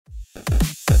Game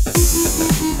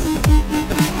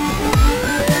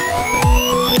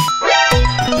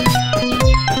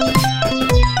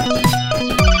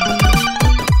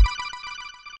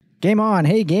on.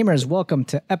 Hey, gamers. Welcome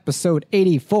to episode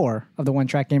 84 of the One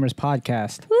Track Gamers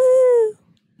podcast. Woo!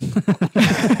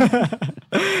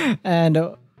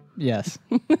 And yes,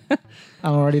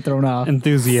 I'm already thrown off.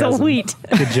 Enthusiasm. Sweet.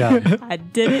 Good job. I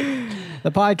did it.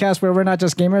 The podcast where we're not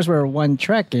just gamers, we're One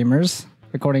Track Gamers,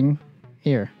 recording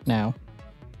here now.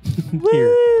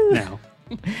 Here, now.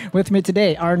 With me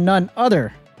today are none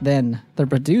other than the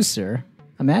producer,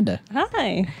 Amanda,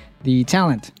 Hi. the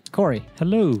talent, Corey,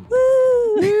 Hello.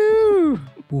 Woo!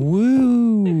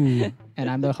 Woo. and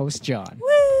I'm the host, John.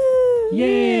 Woo!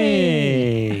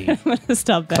 Yay. I'm going to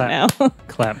stop that Clap. now.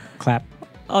 Clap. Clap.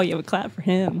 Oh, you have a clap for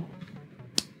him.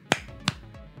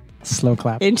 Slow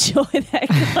clap. Enjoy that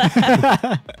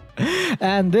clap.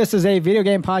 And this is a video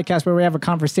game podcast where we have a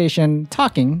conversation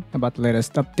talking about the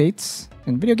latest updates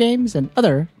in video games and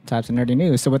other types of nerdy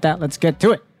news. So with that, let's get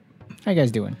to it. How you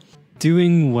guys doing?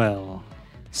 Doing well.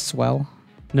 Swell.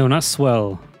 No, not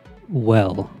swell.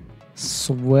 Well.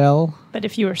 Swell. But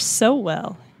if you were so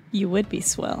well, you would be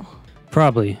swell.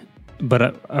 Probably.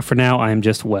 But for now, I am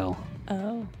just well.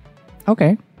 Oh.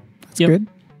 Okay. That's Yep. good.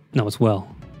 No, it's well.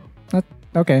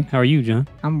 Okay. How are you, John?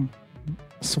 I'm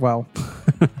swell.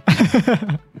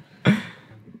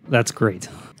 That's great.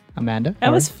 Amanda? I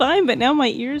was fine, but now my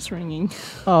ear's ringing.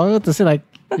 Oh, I was about to say, like,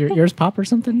 your ears pop or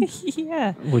something?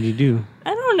 Yeah. What'd you do?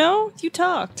 I don't know. You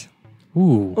talked.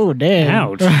 Ooh. Oh, damn.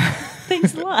 Ouch.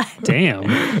 Thanks a lot. Damn.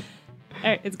 All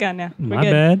right, it's gone now. We're My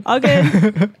good. bad. All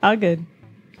good. All good.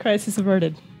 Crisis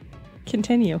averted.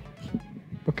 Continue.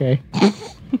 Okay.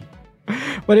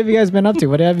 What have you guys been up to?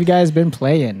 What have you guys been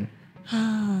playing?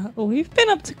 We've been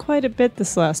up to quite a bit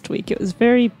this last week. It was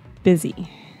very busy.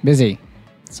 Busy.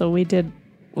 So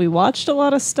we watched a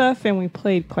lot of stuff and we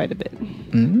played quite a bit.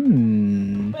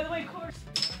 By the way, of course,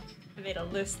 I made a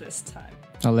list this time.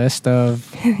 A list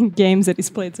of... Games that he's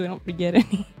played so we don't forget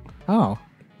any. Oh.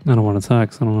 I don't want to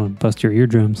talk, so I don't want to bust your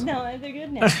eardrums. No, they're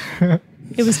good now.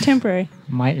 It was temporary.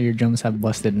 My eardrums have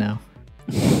busted now.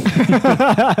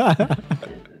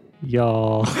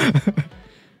 Y'all.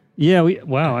 Yeah,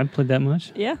 wow, I played that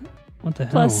much? Yeah. What the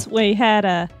hell? Plus, we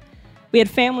had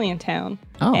family in town.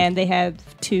 Oh. And they had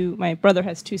my brother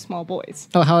has two small boys.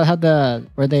 Oh,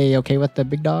 were they okay with the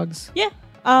big dogs? Yeah.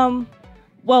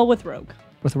 Well, with Rogue.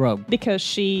 With Rogue? Because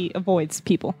she avoids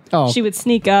people. Oh, She would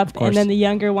sneak up, course. and then the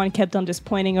younger one kept on just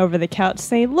pointing over the couch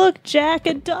saying, "Look, Jack,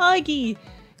 a doggy.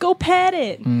 Go pet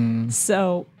it."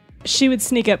 So she would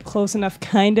sneak up close enough,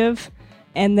 kind of.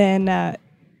 And then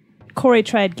Corey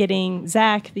tried getting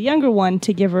Zach, the younger one,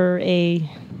 to give her a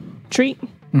treat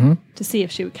to see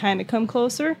if she would kind of come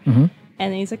closer.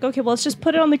 And then he's like, okay, well, let's just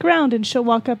put it on the ground and she'll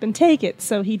walk up and take it.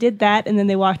 So he did that, and then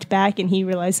they walked back, and he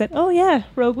realized that, oh, yeah,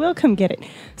 Rogue will come get it.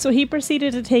 So he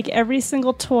proceeded to take every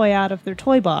single toy out of their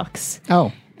toy box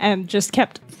Oh. and just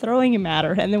kept throwing him at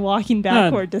her and then walking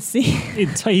backward to see.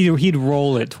 He'd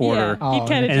roll it toward her Oh, he'd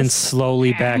kind of and then just...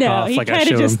 slowly back No, off he'd like I kind of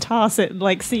showed him. just toss it and,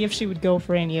 like, see if she would go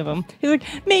for any of them. He's like,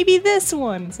 maybe this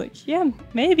one. It's like, yeah,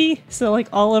 maybe. So, like,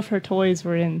 all of her toys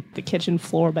were in the kitchen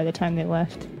floor by the time they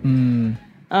left.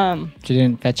 She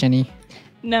didn't fetch any?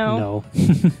 No.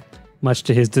 No. Much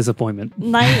to his disappointment.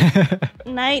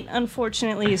 Knight,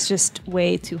 unfortunately, is just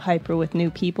way too hyper with new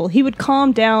people. He would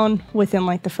calm down within,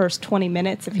 like, the first 20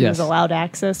 minutes if he was Yes. allowed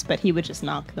access, but he would just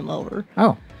knock them over.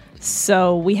 Oh.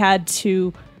 So we had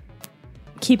to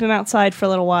keep him outside for a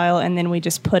little while, and then we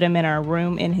just put him in our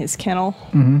room in his kennel.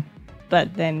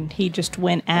 But then he just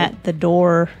went at the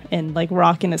door and, like,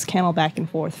 rocking his kennel back and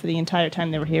forth for the entire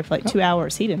time they were here for like 2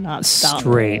 hours. He did not stop.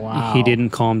 Straight. Wow. He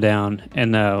didn't calm down.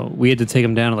 And we had to take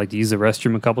him down to, like, to use the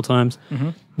restroom a couple times.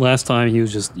 Last time he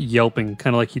was just yelping,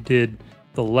 kind of like you did.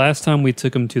 The last time we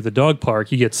took him to the dog park,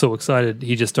 he gets so excited,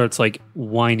 he just starts, like,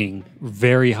 whining,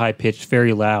 very high-pitched,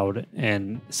 very loud,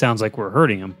 and sounds like we're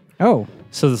hurting him. Oh.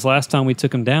 So this last time we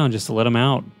took him down just to let him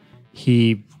out,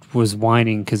 he was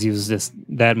whining because he was just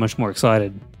that much more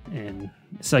excited. And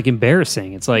it's, like,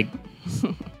 embarrassing. It's, like,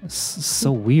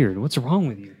 so weird. What's wrong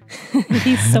with you?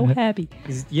 He's so happy.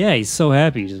 He's so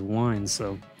happy. He just whines.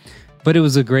 So, but it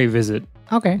was a great visit.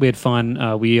 Okay. We had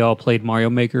fun. We all played Mario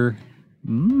Maker.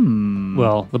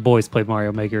 Well, the boys played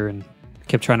Mario Maker and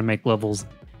kept trying to make levels.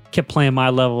 Kept playing my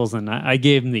levels, and I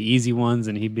gave him the easy ones,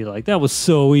 and he'd be like, "That was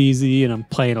so easy," and I'm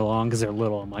playing along because they're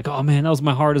little. I'm like, "Oh man, that was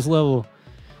my hardest level.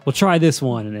 Well, try this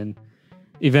one," and then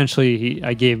eventually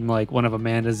I gave him like one of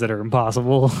Amanda's that are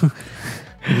impossible.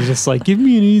 He's just like, "Give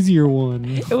me an easier one."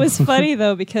 It was funny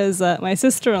though because my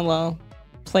sister-in-law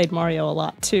played Mario a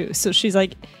lot too. So she's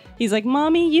like, he's like,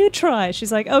 Mommy, you try.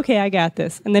 She's like, okay, I got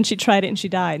this. And then she tried it and she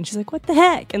died. And she's like, what the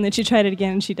heck? And then she tried it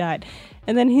again and she died.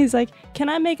 And then he's like, can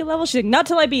I make a level? She's like, not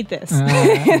till I beat this.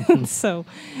 So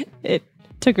it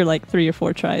took her like 3 or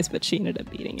 4 tries, but she ended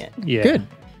up beating it. Yeah. Good.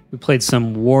 We played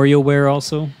some WarioWare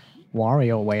also.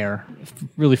 WarioWare.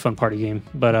 Really fun party game.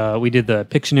 But we did the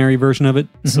Pictionary version of it.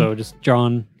 So just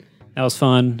drawing. That was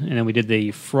fun. And then we did the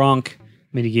Franck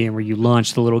minigame where you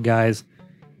launch the little guys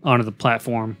onto the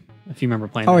platform. If you remember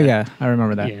playing that. Oh, yeah. I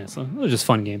remember that. Yeah, so it was just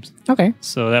fun games. Okay.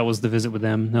 So that was the visit with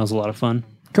them. That was a lot of fun.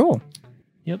 Cool.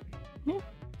 Yep.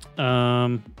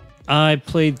 I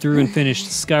played through and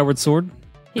finished Skyward Sword.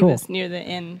 He Cool. was near the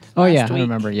end. Oh, last yeah. week. I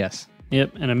remember. Yes.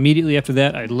 Yep. And immediately after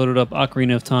that, I loaded up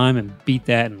Ocarina of Time and beat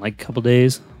that in like a couple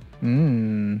days.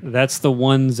 That's the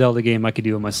one Zelda game I could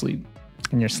do in my sleep.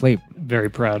 In your sleep. Very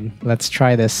proud. Let's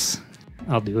try this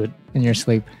I'll do it. in your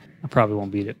sleep. I probably won't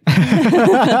beat it.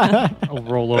 I'll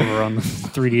roll over on the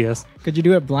 3DS. Could you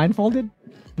do it blindfolded?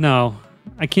 No,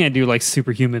 I can't do like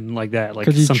superhuman like that, like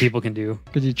Could you some tr- people can do.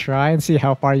 Could you try and see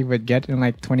how far you would get in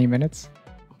like 20 minutes?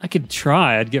 I could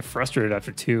try. I'd get frustrated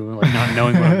after 2, like not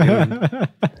knowing what I'm doing.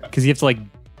 Because you have to like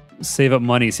save up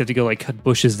money, so you have to go like cut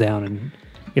bushes down, and you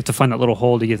have to find that little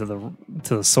hole to get to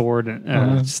the sword.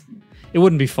 And, it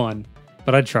wouldn't be fun,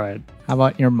 but I'd try it. How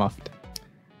about earmuffed?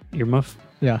 Earmuff?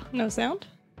 Yeah. No sound?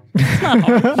 It's not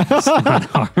hard. It's not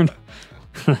hard.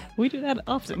 We do that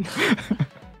often.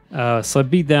 So I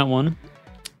beat that one.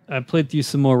 I played through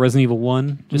some more Resident Evil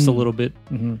 1, just a little bit.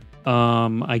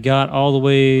 I got all the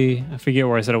way, I forget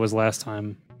where I said I was last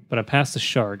time, but I passed the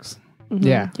sharks.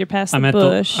 Yeah. You're past I'm the at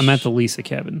bush. I'm at the Lisa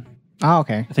cabin. Oh,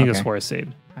 okay. I think that's where I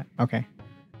saved. Okay.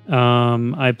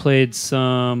 I played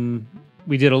some.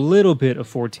 We did a little bit of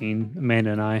 14,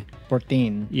 Amanda and I.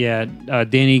 14. Yeah,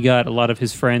 Danny got a lot of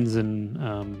his friends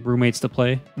and roommates to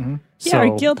play. Yeah,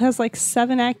 our guild has like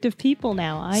 7 active people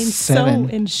now. I'm 7.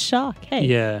 so in shock. Hey,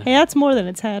 Yeah. hey, that's more than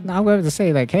it's had. Now I'm going to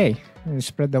say like, hey,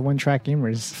 spread the one-track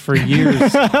gamers.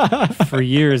 For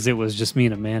years, it was just me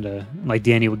and Amanda. Like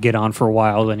Danny would get on for a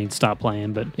while, then he'd stop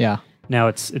playing. But Yeah. now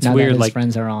it's Now weird. that his Like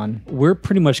friends are on. we're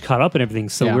pretty much caught up in everything,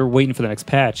 so Yeah. we're waiting for the next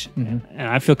patch. And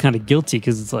I feel kind of guilty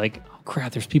because it's like, oh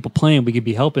crap, there's people playing, we could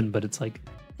be helping, but it's like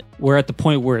we're at the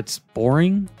point where it's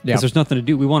boring because Yeah. there's nothing to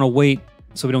do. We want to wait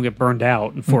so we don't get burned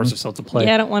out and force ourselves to play.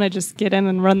 Yeah, I don't want to just get in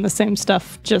and run the same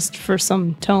stuff just for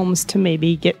some tomes to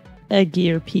maybe get a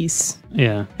gear piece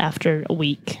Yeah, after a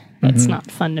week. That's not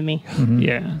fun to me.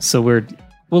 yeah. So we're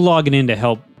logging in to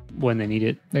help when they need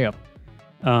it. Yeah.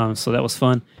 So that was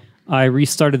fun. I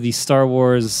restarted the Star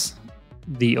Wars,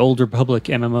 the Old Republic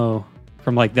MMO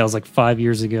from that was like 5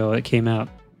 years ago. It came out,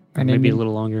 or Any maybe a new-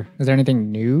 little longer. Is there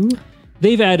anything new?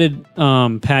 They've added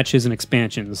patches and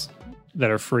expansions that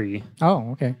are free.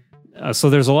 Oh, okay. So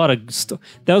there's a lot of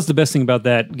that was the best thing about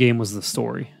that game was the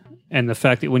story and the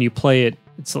fact that when you play it,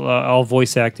 it's all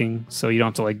voice acting, so you don't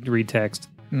have to like read text,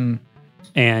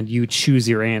 and you choose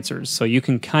your answers, so you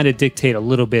can kind of dictate a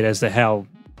little bit as to how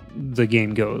the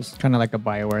game goes. Kind of like a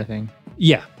BioWare thing.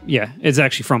 Yeah, it's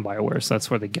actually from BioWare, so that's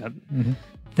where they got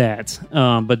that.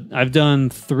 But I've done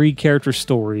 3 character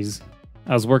stories.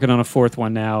 I was working on a 4th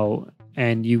one now,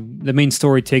 and the main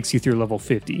story takes you through level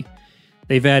 50.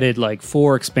 They've added like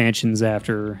 4 expansions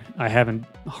after. I haven't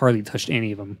hardly touched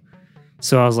any of them.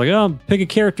 So I was like, oh, pick a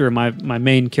character. My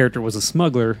main character was a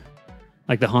smuggler,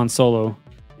 like the Han Solo.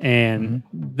 And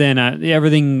then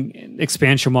everything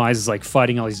expansion-wise is like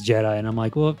fighting all these Jedi. And I'm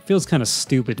like, well, it feels kind of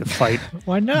stupid to fight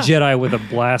Why not? Jedi with a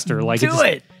blaster. Like Do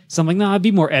it! So I'm like, no, it'd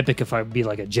be more epic if I'd be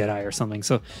like a Jedi or something.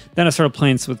 So then I started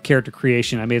playing with character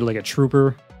creation. I made like a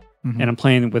trooper. And I'm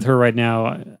playing with her right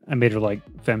now. I made her like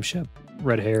femshep,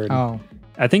 red hair. And Oh,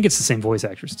 I think it's the same voice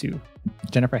actress too.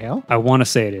 Jennifer Hale? I want to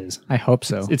say it is. I hope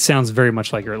so. It sounds very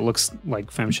much like her. It looks like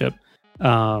femshep.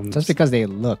 Just because they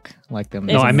look like them.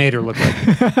 No, I made her look like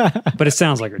her. But it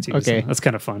sounds like her too. Okay. So that's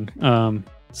kind of fun.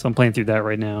 So I'm playing through that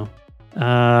right now.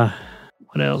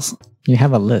 What else? You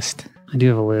have a list. I do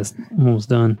have a list. I'm almost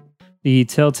done. The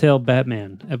Telltale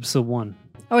Batman, episode 1.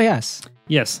 Oh, yes.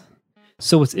 Yes.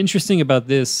 So what's interesting about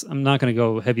this, I'm not going to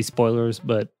go heavy spoilers,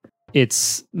 but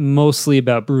it's mostly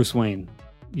about Bruce Wayne.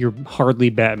 You're hardly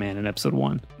Batman in episode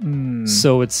 1.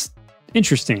 So it's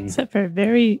interesting. Except for a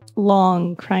very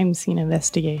long crime scene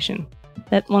investigation.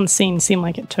 That one scene seemed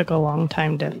like it took a long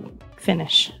time to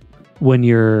finish. When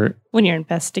you're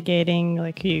investigating,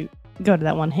 like you go to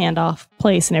that one handoff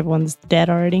place and everyone's dead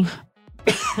already.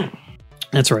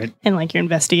 That's right. And like you're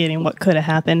investigating what could have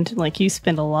happened. Like you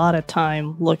spend a lot of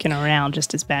time looking around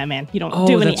just as Batman. You don't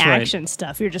do any that's right. action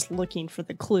stuff. You're just looking for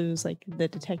the clues, like the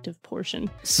detective portion.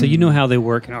 So you know how they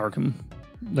work in Arkham,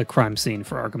 the crime scene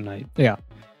for Arkham Knight. Yeah.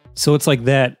 So it's like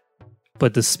that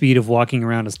but the speed of walking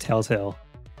around is Telltale.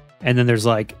 And then there's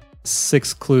like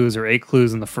 6 clues or 8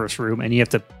 clues in the first room, and you have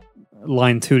to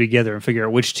line 2 together and figure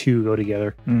out which 2 go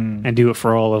together and do it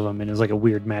for all of them. And it was like a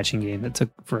weird matching game that took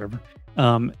forever.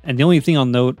 And the only thing I'll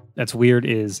note that's weird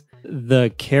is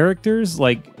the characters,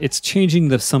 like it's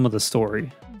changing some of the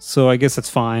story. So I guess that's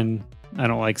fine. I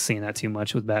don't like seeing that too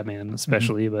much with Batman,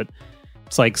 especially, but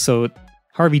it's like, so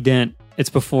Harvey Dent, it's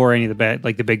before any of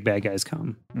the big bad guys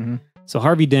come. So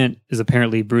Harvey Dent is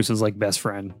apparently Bruce's like best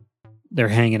friend. They're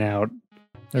hanging out.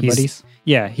 They're buddies?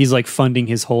 Yeah, he's like funding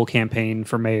his whole campaign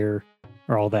for mayor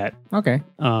or all that. Okay.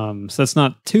 So that's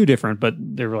not too different, but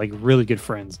they're like really good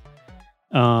friends.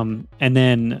 And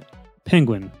then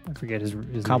Penguin, I forget his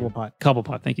name.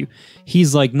 Cobblepot, thank you.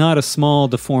 He's like not a small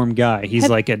deformed guy. He's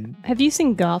Have you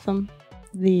seen Gotham?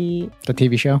 The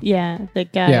TV show? Yeah, the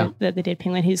guy that they did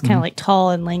Penguin. He's kind of like tall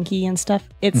and lanky and stuff.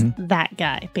 It's that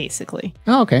guy, basically.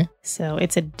 Oh, okay. So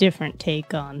it's a different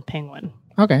take on Penguin.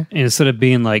 Okay. And instead of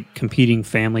being like competing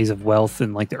families of wealth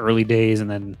in like the early days,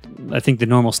 and then I think the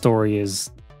normal story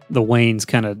is the Waynes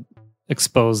kind of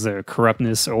expose their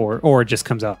corruptness or it just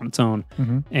comes out on its own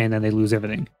and then they lose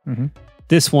everything.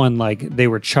 This one, like they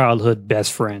were childhood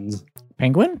best friends.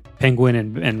 Penguin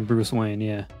and Bruce Wayne,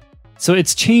 yeah. So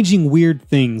it's changing weird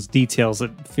things, details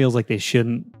that feels like they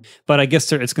shouldn't. But I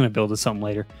guess it's going to build to something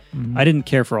later. I didn't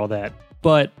care for all that.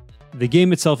 But the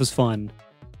game itself is fun.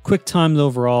 Quick times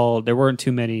overall. There weren't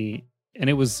too many.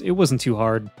 And it wasn't too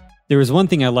hard. There was one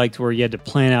thing I liked where you had to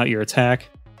plan out your attack.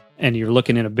 And you're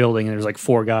looking in a building and there's like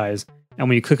 4 guys. And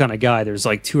when you click on a guy, there's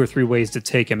like 2 or 3 ways to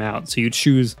take him out. So you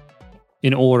choose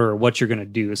in order what you're going to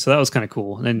do. So that was kind of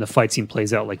cool. And then the fight scene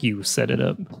plays out like you set it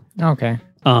up. Okay.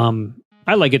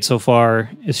 I like it so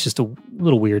far. It's just a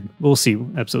little weird. We'll see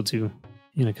episode 2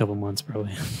 in a couple months,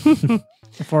 probably.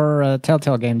 For a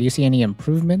Telltale game, do you see any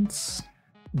improvements?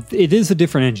 It is a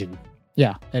different engine.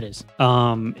 Yeah, it is.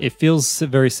 It feels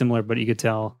very similar, but you could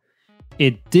tell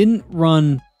it didn't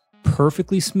run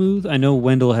perfectly smooth. I know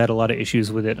Wendell had a lot of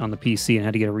issues with it on the PC and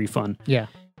had to get a refund. Yeah.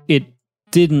 It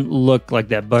didn't look like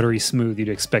that buttery smooth you'd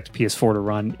expect PS4 to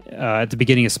run. At the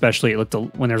beginning especially, it looked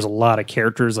when there's a lot of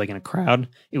characters like in a crowd,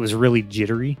 it was really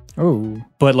jittery. Oh.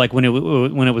 But like when it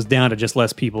was down to just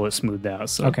less people, it smoothed out.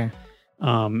 So okay.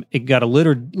 It got a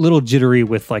little jittery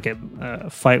with like a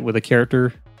fight with a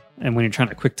character, and when you're trying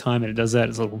to quick time it does that.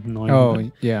 It's a little annoying.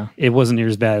 Oh, yeah. It wasn't near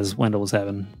as bad as Wendell was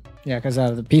having. Yeah, because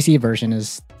the PC version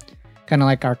is kind of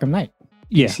like Arkham Knight.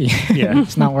 Yeah. Yeah.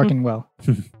 It's not working well.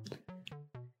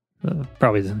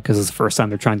 Probably because it's the first time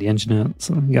they're trying the engine out,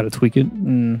 so you got to tweak it.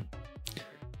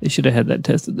 They should have had that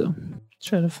tested though.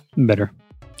 Should have. Better.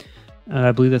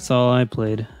 I believe that's all I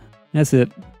played. That's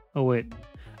it. Oh wait.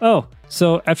 Oh,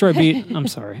 so after I beat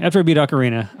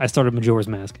Ocarina, I started Majora's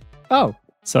Mask. Oh.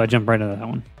 So I jumped right into that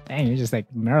one. Dang, you're just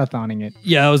like marathoning it.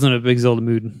 Yeah, I was in a big Zelda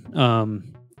mood.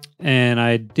 And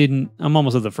I'm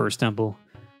almost at the first temple.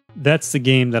 That's the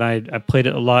game that I played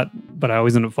it a lot, but I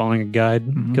always end up following a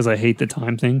guide because I hate the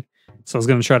time thing. So I was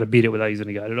going to try to beat it without using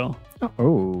a guide at all.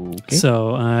 Oh, okay.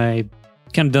 So I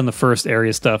kind of done the first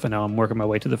area stuff, and now I'm working my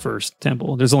way to the first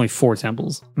temple. There's only 4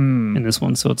 temples in this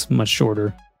one, so it's much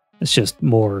shorter. It's just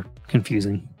more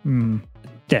confusing.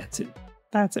 That's it.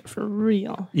 That's it for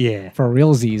real. Yeah. For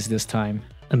realsies this time.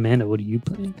 Amanda, what are you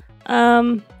playing?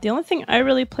 The only thing I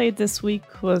really played this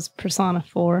week was Persona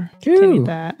 4. Continued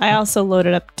that. I also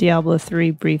loaded up Diablo 3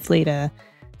 briefly to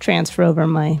transfer over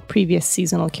my previous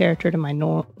seasonal character to my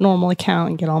normal account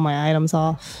and get all my items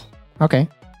off. Okay.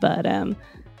 But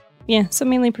yeah, so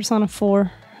mainly Persona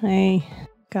 4. I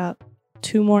got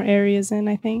 2 more areas in,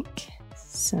 I think.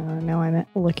 So now I'm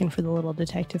looking for the little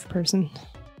detective person.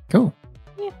 Cool.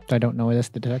 Yeah. I don't know this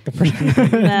detective person.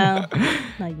 No,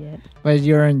 not yet. But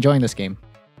you're enjoying this game.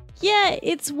 Yeah,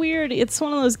 it's weird. It's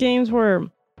one of those games where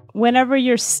whenever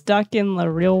you're stuck in the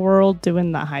real world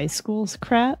doing the high school's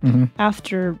crap,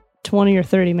 after 20 or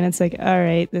 30 minutes, like, all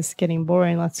right, this is getting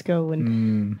boring. Let's go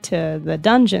to the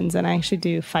dungeons and actually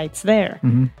do fights there.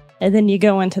 And then you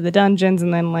go into the dungeons,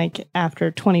 and then like after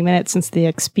 20 minutes, since the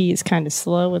XP is kind of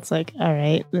slow, it's like, all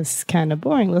right, this is kind of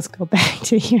boring. Let's go back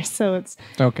to here. So it's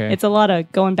a lot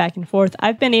of going back and forth.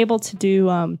 I've been able to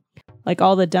do like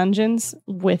all the dungeons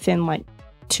within like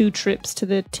 2 trips to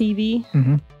the TV.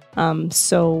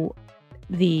 So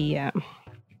the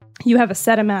you have a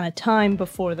set amount of time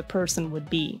before the person would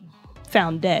be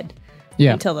found dead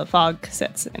until the fog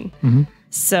sets in.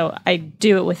 So I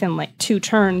do it within like 2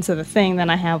 turns of the thing. Then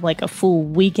I have like a full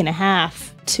week and a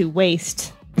half to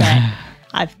waste that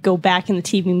I go back in the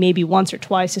TV maybe once or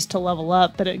twice just to level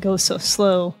up, but it goes so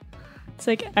slow. It's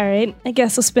like, all right, I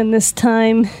guess I'll spend this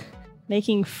time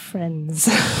making friends.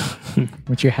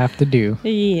 Which you have to do.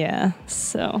 Yeah.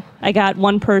 So I got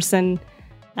one person,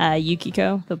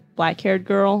 Yukiko, the black-haired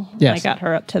girl. Yes. I got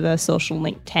her up to the social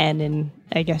link 10, and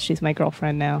I guess she's my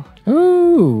girlfriend now.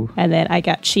 Ooh. And then I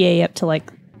got Chie up to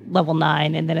like level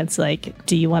 9, and then it's like,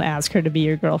 do you want to ask her to be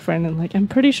your girlfriend? And like, I'm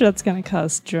pretty sure that's going to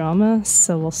cause drama,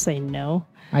 so we'll say no.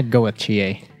 I'd go with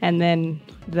Chie. And then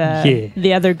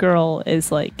the other girl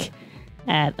is like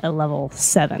at a level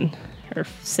 7 or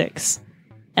 6.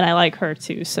 And I like her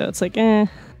too, so it's like,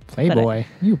 Playboy.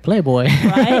 You playboy.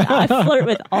 right? I flirt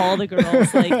with all the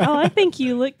girls. Like, oh, I think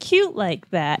you look cute like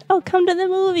that. Oh, come to the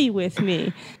movie with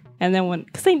me. And then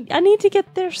because I need to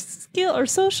get their skill or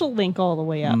social link all the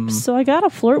way up, so I gotta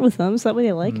flirt with them so that way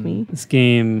they like me. This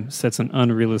game sets an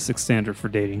unrealistic standard for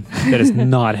dating. That is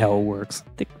not how it works.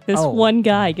 This one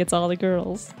guy gets all the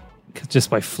girls. 'Cause just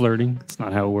by flirting, it's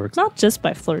not how it works. Not just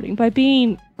by flirting, by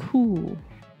being cool.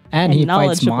 And he fights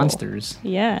knowledgeable. monsters.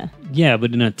 Yeah. Yeah,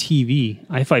 but in a TV,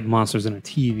 I fight monsters in a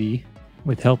TV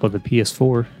with help of the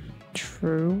PS4.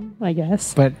 True, I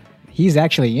guess. But he's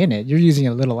actually in it. You're using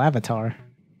a little avatar.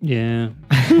 Yeah.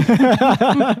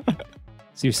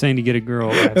 So you're saying to get a girl,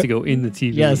 I have to go in the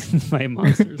TV Yes. and fight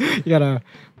monsters. You gotta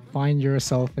find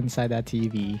yourself inside that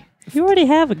TV. You already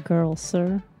have a girl,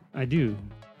 sir. I do.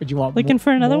 Would you want Looking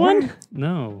for another more? one?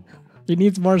 No. He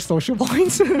needs more social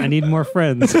points. I need more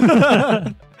friends.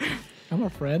 I'm a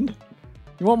friend.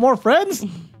 You want more friends?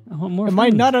 I want more Am I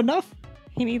friends. not enough?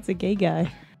 He needs a gay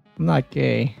guy. I'm not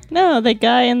gay. No, the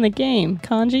guy in the game,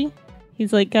 Kanji.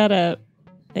 He's like got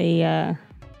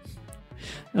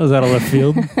Was that a left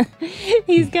field?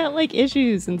 he's got like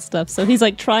issues and stuff. So he's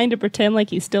like trying to pretend like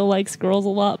he still likes girls a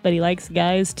lot, but he likes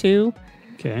guys too.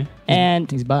 Okay.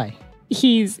 And He's bi.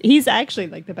 he's actually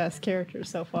like the best character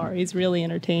so far. He's really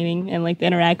entertaining, and like the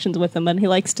interactions with him, and he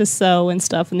likes to sew and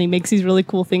stuff, and he makes these really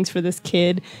cool things for this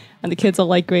kid, and the kid's all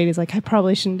like, great. He's like, I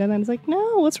probably shouldn't have done that. He's like,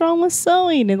 no, what's wrong with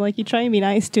sewing? And like you try and be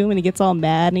nice to him, and he gets all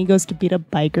mad, and he goes to beat up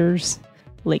bikers.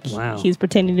 Like Wow. he's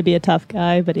pretending to be a tough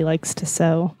guy, but he likes to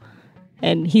sew,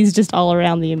 and he's just all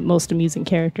around the most amusing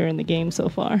character in the game so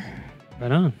far.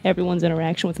 Right on. Everyone's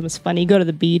interaction with him is funny. You go to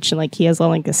the beach and like he has on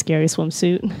like a scary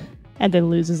swimsuit and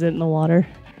then loses it in the water.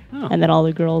 Oh. And then all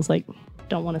the girls like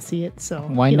don't want to see it. So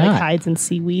Why he not? like hides in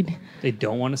seaweed. They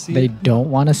don't want to see They it? don't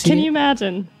want to see Can it? you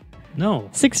imagine? No.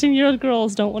 16-year-old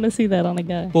girls don't want to see that on a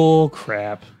guy. Bull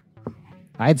crap.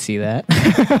 I'd see that.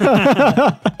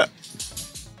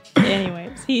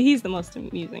 Anyways, he's the most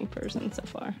amusing person so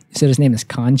far. You said his name is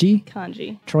Kanji?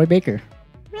 Kanji. Troy Baker.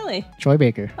 Really? Troy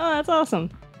Baker. Oh, that's awesome.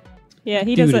 Yeah,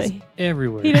 he Dude does is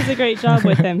everywhere. He does a great job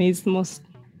with him. He's the most.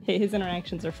 His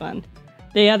interactions are fun.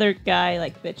 The other guy,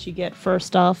 like that you get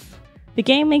first off, the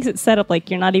game makes it set up like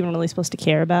you're not even really supposed to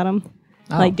care about him.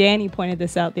 Oh. Like Danny pointed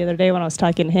this out the other day when I was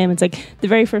talking to him. It's like the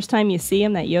very first time you see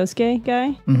him, that Yosuke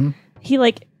guy, he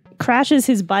like crashes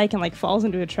his bike and like falls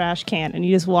into a trash can, and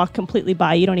you just walk completely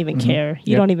by. You don't even care.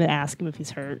 You Yep. don't even ask him if he's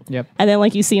hurt. Yep. And then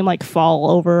like you see him like fall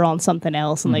over on something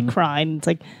else and like crying. And it's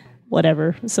like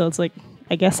whatever. So it's like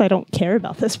I guess I don't care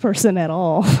about this person at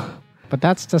all. But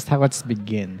that's just how it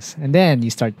begins. And then you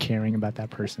start caring about that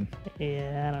person.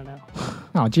 Yeah, I don't know.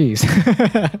 Oh, geez.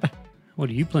 What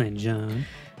are you playing, John?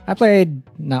 I played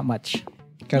not much.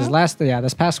 Because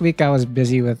this past week I was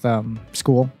busy with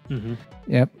school. Mm-hmm.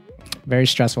 Yep. Very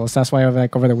stressful. So that's why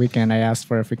over the weekend I asked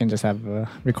for if we can just have a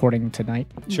recording tonight.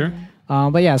 Sure.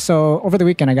 But yeah, so over the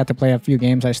weekend I got to play a few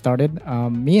games I started.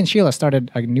 Me and Sheila started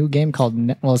a new game called,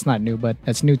 it's not new, but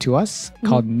it's new to us,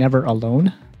 called Never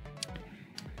Alone.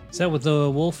 Is that with the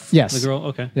wolf? Yes. The girl?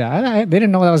 Okay. Yeah, I didn't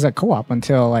know that was a co-op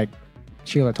until like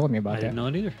Sheila told me I about it. didn't know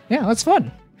it either. Yeah, that's fun.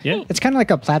 Yeah. It's kind of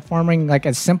like a platforming, like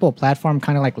a simple platform,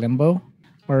 kind of like Limbo,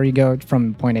 where you go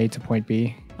from point A to point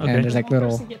B. Okay. And there's like One little...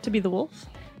 person get to be the wolf.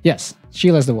 Yes,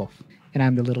 Sheila's the wolf, and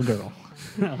I'm the little girl.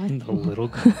 I'm the little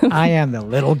girl. I am the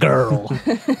little girl.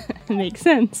 Makes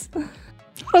sense.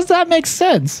 How does that make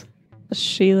sense?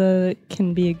 Sheila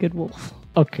can be a good wolf.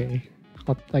 Okay,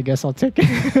 I guess I'll take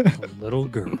it. The little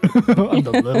girl. I'm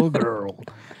the little girl.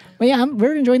 But yeah,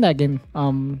 we're enjoying that game.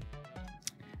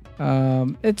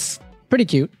 It's pretty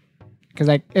cute because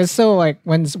like it's so like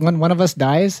when one of us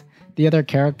dies, the other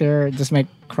character just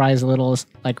cries a little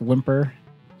like whimper,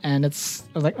 and I was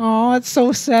like, oh, it's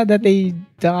so sad that they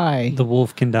die. The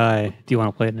wolf can die. Do you want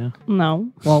to play it now?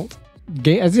 No. Well,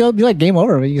 it'll be like game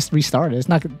over. We just restart it. It's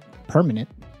not permanent.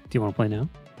 Do you want to play now?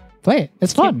 Play it.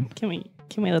 It's fun. Can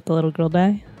we let the little girl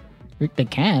die? They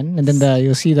can, and then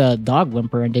you'll see the dog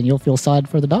whimper, and then you'll feel sad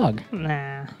for the dog.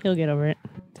 Nah, he'll get over it.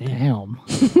 Damn.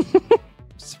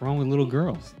 What's wrong with little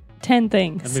girls? 10 That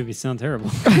things. made me sound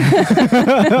terrible.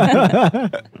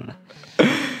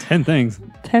 10 things.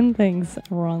 10 things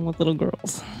wrong with little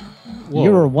girls. Whoa.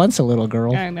 You were once a little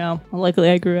girl. I know. Luckily,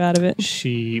 I grew out of it.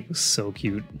 She was so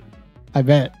cute. I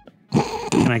bet.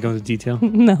 Can I go into detail?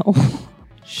 No.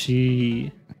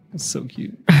 She was so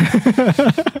cute.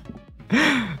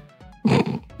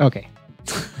 Okay.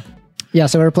 Yeah,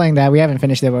 so we're playing that. We haven't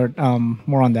finished it, but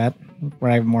more on that,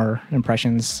 where I have more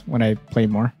impressions when I play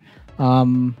more.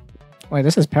 Wait,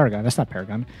 this is Paragon. That's not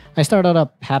Paragon. I started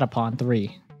up Patapon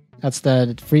 3. That's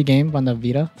the free game on the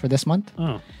Vita for this month.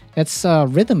 Oh, It's a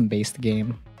rhythm-based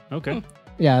game. okay.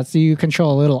 Yeah, so you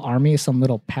control a little army, some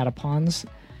little Patapons,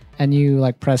 and you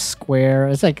like press square.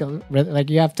 It's like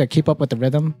you have to keep up with the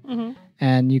rhythm,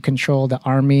 and you control the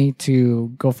army to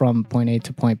go from point A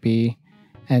to point B,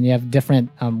 and you have different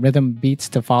rhythm beats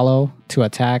to follow to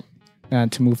attack,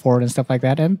 to move forward and stuff like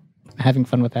that, and having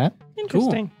fun with that.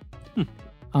 Interesting.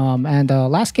 And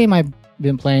last game I've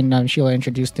been playing, Sheila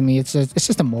introduced to me. It's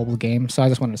just a mobile game, so I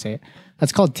just wanted to say it.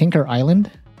 It's called Tinker Island,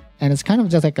 and it's kind of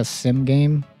just like a sim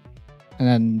game. And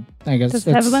then I guess Does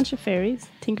it have a bunch of fairies?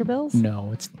 Tinkerbells?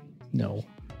 No.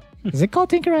 Is it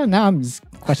called Tinker Island? Now I'm just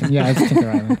questioning. Yeah, it's Tinker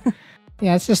Island.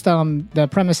 Yeah, it's just the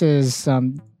premise is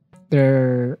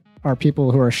there are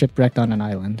people who are shipwrecked on an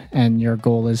island, and your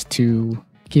goal is to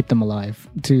keep them alive,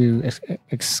 to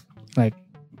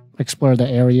explore the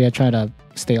area, try to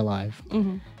stay alive.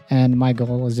 And my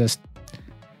goal is just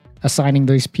assigning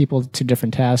these people to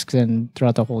different tasks, and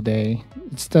throughout the whole day,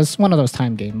 it's just one of those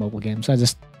time game mobile games. I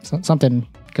just something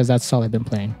because that's all I've been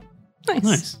playing.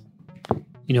 Nice.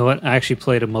 You know what? I actually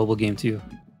played a mobile game too,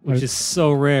 which is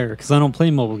so rare because I don't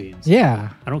play mobile games. Yeah.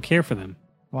 I don't care for them.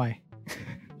 Why?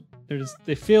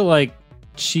 They feel like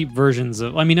cheap versions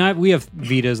of. I mean, we have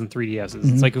Vitas and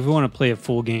 3DSs. It's like if we want to play a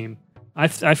full game, I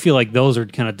feel like those are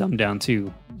kind of dumbed down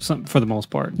too, for the most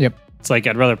part. Yep. It's like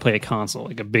I'd rather play a console,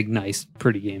 like a big, nice,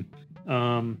 pretty game.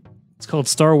 It's called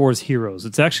Star Wars Heroes.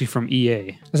 It's actually from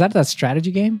EA. Is that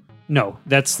strategy game? No,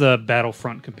 that's the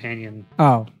Battlefront companion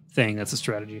Oh. thing. That's a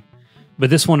strategy. But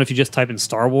this one, if you just type in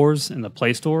Star Wars in the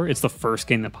Play Store, it's the first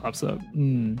game that pops up.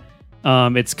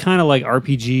 It's kind of like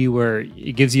RPG where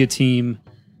it gives you a team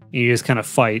and you just kind of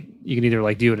fight. You can either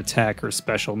like do an attack or a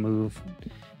special move.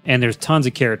 And there's tons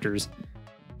of characters.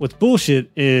 What's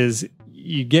bullshit is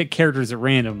you get characters at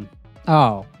random.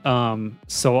 Oh.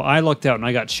 So I lucked out and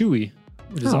I got Chewie,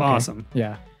 which is Oh, okay. awesome.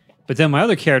 Yeah. But then my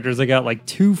other characters, I got like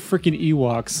 2 freaking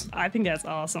Ewoks. I think that's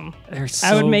awesome. They're I would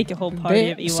so- make a whole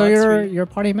party of Ewoks. So your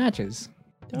party matches.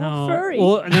 No. furry.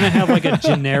 Well, and then I have like a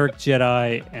generic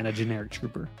Jedi and a generic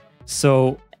trooper.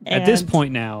 So at this And-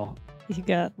 point now, You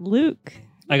got Luke.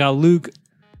 I got Luke,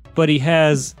 but he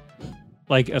has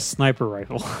like a sniper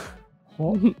rifle.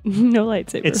 No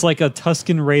lightsaber. It's like a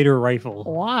Tusken Raider rifle.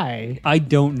 Why? I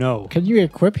don't know. Can you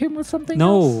equip him with something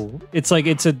else? No, it's like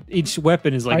each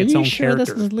weapon is like Are its you own sure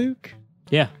character. this is Luke?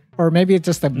 Yeah. Or maybe it's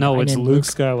just a No, guy it's named Luke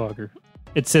Skywalker.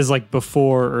 It says like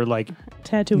before or like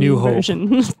Tatooine New Hope.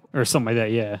 version. or something like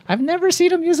that. Yeah. I've never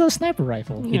seen him use a sniper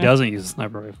rifle. He doesn't use a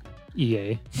sniper rifle.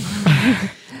 EA.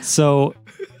 So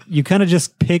you kind of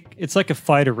just pick. It's like a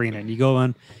fight arena, and you go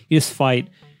on. You just fight,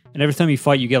 and every time you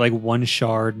fight, you get like 1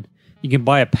 shard. You can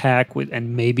buy a pack with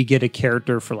and maybe get a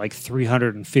character for like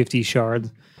 350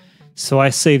 shards. So I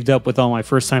saved up with all my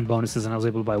first time bonuses, and I was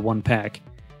able to buy 1 pack,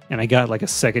 and I got like a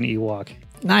second Ewok,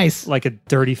 Nice. like a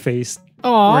dirty faced,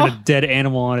 Aw. wearing a dead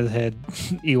animal on his head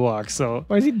Ewok. So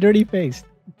Why is he dirty faced?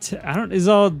 I don't. It's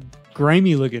all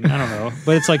grimy looking. I don't know,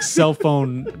 but it's like cell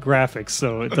phone graphics,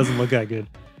 so it doesn't look that good.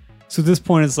 So at this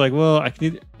point, it's like, well, I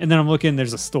can. And then I'm looking.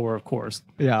 There's a store, of course.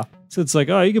 Yeah. So it's like,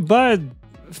 oh, you could buy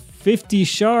 50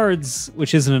 shards,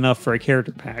 which isn't enough for a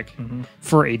character pack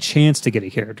for a chance to get a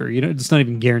character. You know, it's not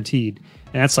even guaranteed,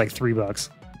 and that's like $3.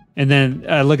 And then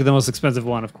I look at the most expensive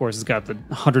one. Of course, it's got the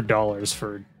 $100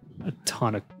 for a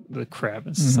ton of the crap.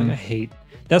 It's just like I hate.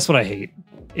 That's what I hate.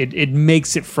 It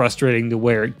makes it frustrating to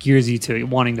where it gears you to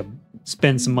wanting to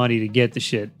spend some money to get the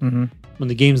shit when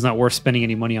the game's not worth spending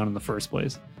any money on in the first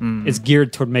place. It's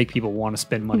geared toward make people want to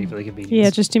spend money for the convenience. Yeah,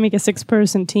 just to make a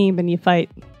 6-person team and you fight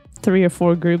 3 or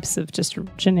 4 groups of just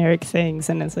generic things,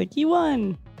 and it's like you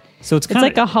won. So it's It's kind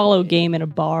like a hollow game in a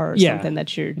bar or Yeah. something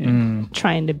that you're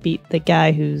trying to beat the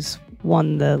guy who's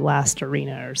won the last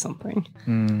arena or something.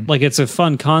 like it's a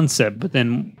fun concept, but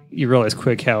then you realize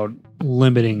quick how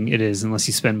limiting it is unless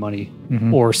you spend money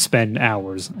or spend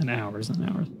hours and hours and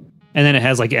hours. And then it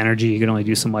has like energy. You can only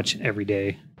do so much every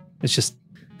day. It's just,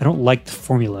 I don't like the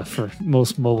formula for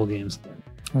most mobile games.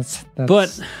 That's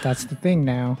the thing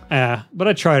now. But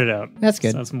I tried it out. That's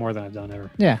good. So that's more than I've done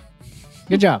ever. Yeah.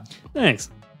 Good job.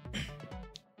 Thanks.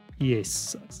 EA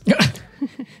sucks.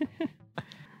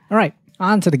 All right.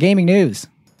 On to the gaming news.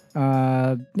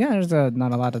 There's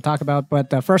not a lot to talk about, but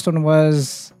the first one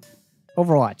was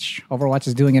Overwatch. Overwatch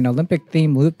is doing an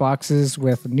Olympic-themed loot boxes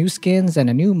with new skins and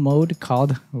a new mode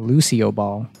called Lucio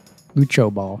Ball.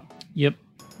 Lucho Ball. Yep.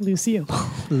 Lucio.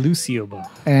 Lucio Ball.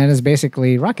 And it's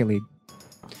basically Rocket League.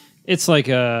 It's like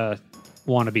a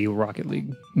wannabe Rocket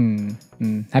League.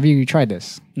 Have you tried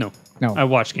this? No. No. I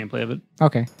watched gameplay of it.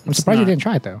 Okay. I'm surprised you not- didn't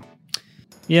try it, though.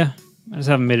 Yeah. I just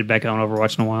haven't made it back on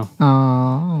Overwatch in a while.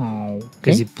 Oh,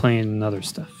 Because okay. you're playing other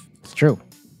stuff. It's true.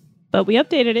 But we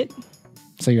updated it.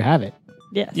 So you have it.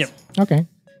 Yes. Yep. Okay.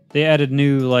 They added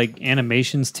new like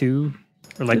animations too.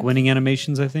 Or like winning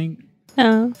animations, I think.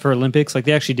 For Olympics. Like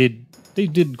they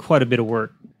did quite a bit of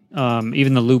work.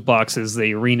 Even the loot boxes,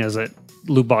 the arenas that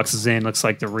loot boxes in looks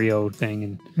like the Rio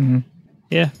thing, and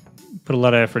yeah, put a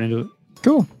lot of effort into it.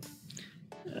 Cool.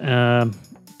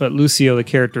 But Lucio, the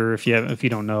character, if you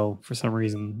don't know, for some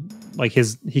reason, like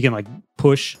he can like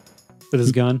push with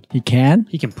his gun. He can?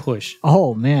 He can push.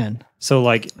 Oh, man. So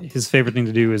like his favorite thing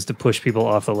to do is to push people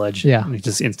off the ledge. Yeah. And he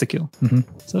just insta kill. Mhm.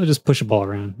 So just push a ball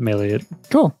around, melee it.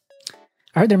 Cool.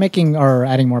 I heard they're making or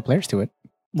adding more players to it.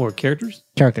 More characters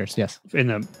Characters, yes. in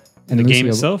the And game Lucio-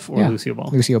 itself, or yeah. Lucio Ball.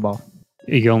 Lucio Ball.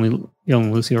 You only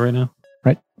Lucio right now,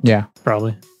 Right? Yeah.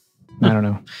 probably. I don't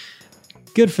know.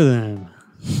 Good for them.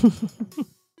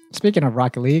 Speaking of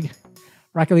Rocket League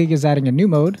is adding a new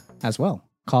mode as well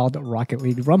called Rocket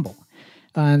League Rumble.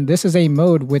 And this is a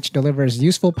mode which delivers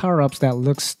useful power-ups that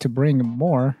looks to bring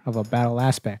more of a battle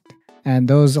aspect. And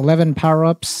those 11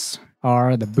 power-ups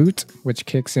are the Boot, which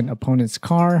kicks an opponent's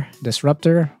car,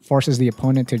 Disruptor, forces the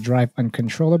opponent to drive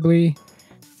uncontrollably,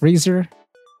 Freezer,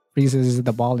 freezes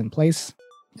the ball in place,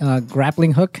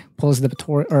 Grappling Hook pulls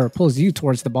you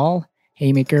towards the ball,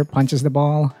 Haymaker punches the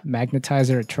ball,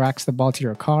 Magnetizer attracts the ball to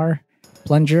your car,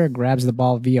 Plunger grabs the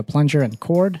ball via plunger and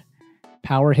cord,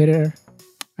 Power Hitter,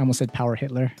 I almost said Power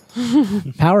Hitler.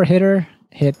 Power Hitter,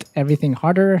 hit everything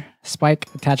harder, Spike,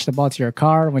 attach the ball to your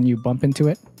car when you bump into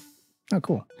it. Oh,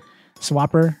 cool.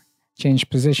 Swapper, change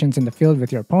positions in the field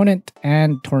with your opponent,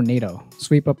 and Tornado,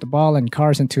 sweep up the ball and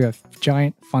cars into a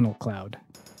giant funnel cloud.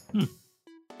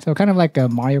 So kind of like a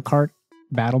Mario Kart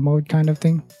battle mode kind of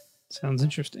thing, Sounds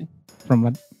interesting. from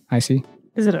what I see.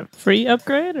 Is it a free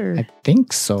upgrade or I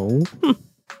think so.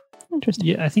 interesting?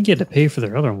 Yeah, I think you had to pay for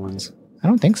their other ones. I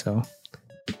don't think so.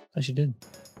 Thought you did.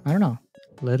 I don't know.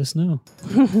 Let us know.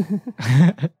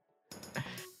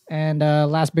 And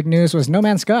last big news was No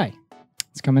Man's Sky.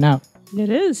 It's coming out. It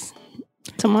is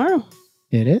tomorrow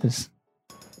It is.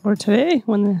 or today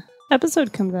when the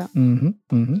episode comes out.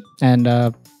 And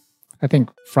I think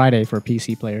Friday for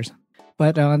PC players.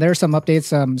 But there are some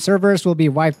updates. Servers will be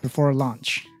wiped before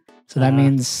launch. So that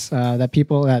means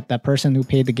that person who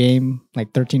paid the game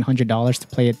like $1,300 to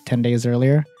play it 10 days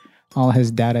earlier, all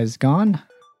his data is gone.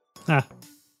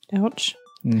 Ouch.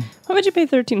 Mm. Why would you pay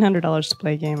 $1,300 to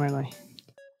play a game early?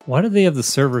 Why do they have the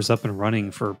servers up and running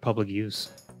for public use?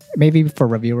 Maybe for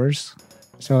reviewers.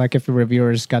 So like if the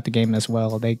reviewers got the game as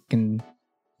well, they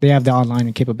have the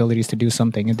online capabilities to do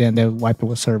something, and then they'll wipe it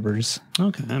with servers.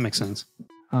 Okay, that makes sense.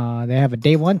 They have a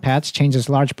day one patch, changes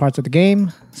large parts of the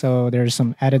game. So there's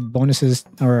some added bonuses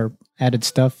or added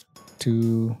stuff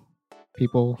to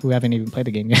people who haven't even played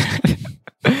the game yet.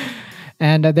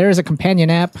 And there is a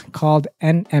companion app called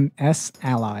NMS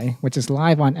Ally, which is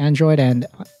live on Android and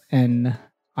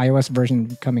iOS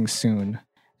version coming soon.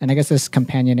 And I guess this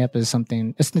companion app is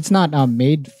something, it's not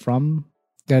made from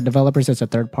the developers, it's a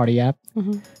third-party app.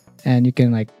 And you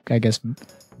can, like, I guess,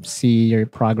 see your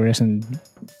progress and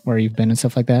where you've been and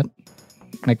stuff like that.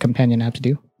 Like companion apps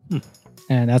do.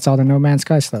 And that's all the No Man's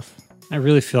Sky stuff. I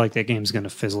really feel like that game's going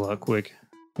to fizzle out quick.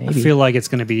 Maybe. I feel like it's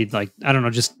going to be like, I don't know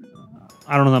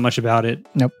that much about it.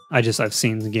 Nope. I've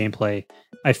seen the gameplay.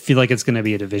 I feel like it's going to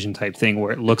be a Division type thing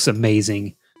where it looks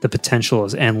amazing. The potential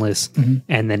is endless.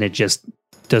 And then it just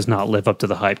does not live up to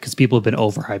the hype because people have been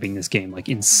overhyping this game like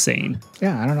insane.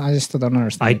 Yeah, I don't know. I just still don't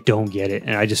understand. I don't get it.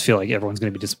 And I just feel like everyone's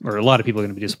going to be, or a lot of people are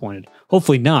going to be disappointed.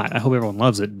 Hopefully not. I hope everyone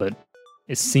loves it, but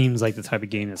it seems like the type of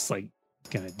game that's like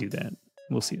going to do that.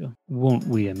 We'll see though. Won't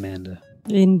we, Amanda?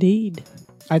 Indeed.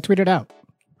 I tweeted out,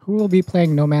 who will be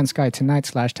playing No Man's Sky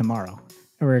tonight/tomorrow?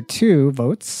 There were 2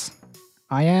 votes.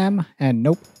 I am and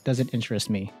nope, doesn't interest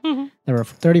me. There were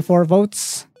 34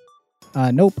 votes.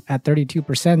 Nope at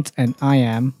 32% and I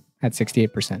am at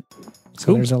 68%. So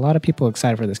Cool. There's a lot of people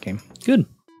excited for this game. Good.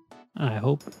 I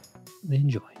hope they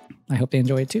enjoy. I hope they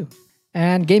enjoy it too.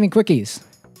 And gaming quickies.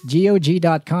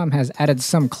 GOG.com has added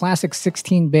some classic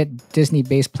 16-bit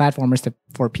Disney-based platformers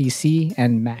for PC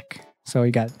and Mac. So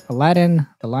you got Aladdin,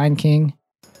 The Lion King,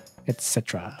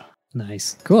 etc.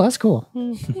 Nice. Cool, that's cool.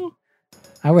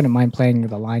 I wouldn't mind playing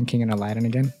The Lion King and Aladdin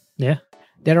again. Yeah.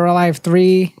 Dead or Alive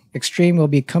 3 Extreme will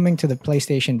be coming to the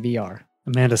PlayStation VR.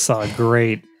 Amanda saw a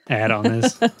great ad on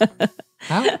this.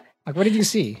 How? Like, what did you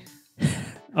see?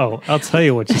 Oh, I'll tell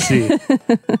you what you see. Do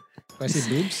I see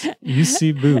boobs? You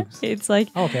see boobs. It's like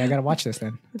Oh, okay, I gotta watch this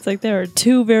then. it's like there are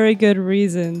two very good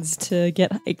reasons to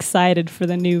get excited for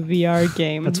the new VR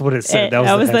game. That's what it said. That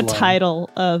was the the headline. title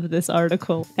of this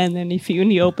article. And then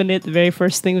when you opened it, the very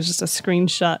first thing was just a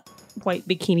screenshot, white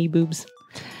bikini boobs.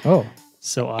 Oh,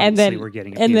 So And obviously then- we're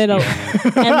getting a and then PSP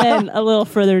on there. And then a little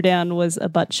further down was a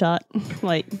butt shot.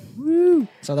 Like, woo.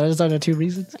 so those are the two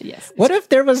reasons. Yes. What if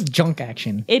there was junk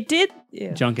action? It did.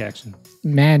 Yeah. Junk action.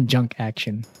 Man, junk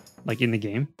action. Like in the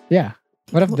game? Yeah.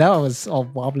 What if that was all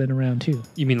wobbling around too?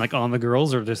 You mean like on the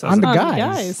girls or just On the On the guys.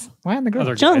 guys. Why on the Are girls?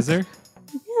 there Junk. guys there?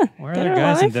 Yeah. Why are Dead there or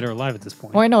guys in Alive? Dead or Alive at this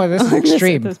point? Oh, I know. This is At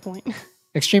Extreme. this point.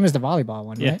 Extreme is the volleyball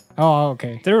one, Yeah. right? Oh,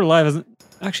 okay. Dead or Alive isn't.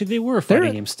 Actually, they were a fighting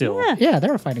They're- game still. Yeah. Yeah,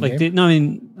 they're a fighting Like, game. I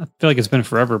mean, I feel like it's been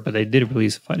forever, but they did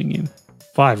release a fighting game.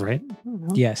 5, right? I don't know.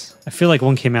 Yes. I feel like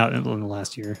one came out in the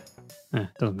last year.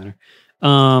 Doesn't matter.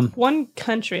 One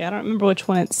country, I don't remember which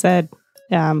one it said,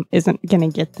 isn't going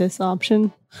to get this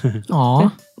option.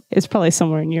 Aw. It's probably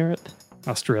somewhere in Europe,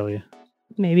 Australia.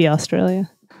 maybe Australia.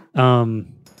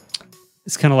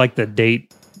 It's kind of like the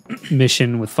date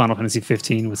mission with Final Fantasy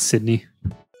 15 with Sydney,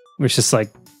 where it's just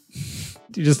like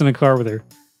you're just in a car with her.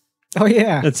 Oh,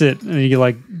 yeah. That's it, and you can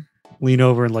like lean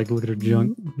over and like look at her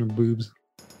junk, her boobs.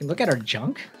 You look at her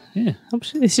junk. Yeah, Hope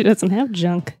she doesn't have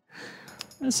junk.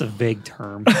 that's a vague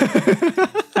term.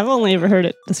 I've only ever heard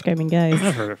it describing guys.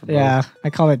 I've heard it from Yeah, I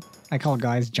call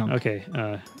guys junk. both. Okay,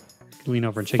 lean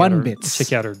over and check Fun out her, bits.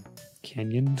 check out her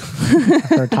canyon.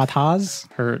 Her tatas,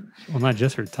 Her not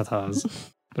just her tatas,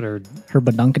 but her her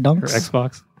badunkadunks, her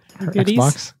Xbox. her Goodies.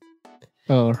 Xbox.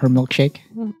 Oh, her milkshake.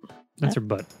 That's her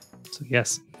butt. So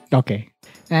yes, Okay.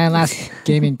 And last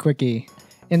gaming quickie.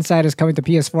 Inside is coming to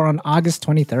PS4 on August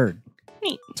 23rd.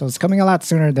 Neat. So it's coming a lot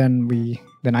sooner than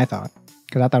I thought.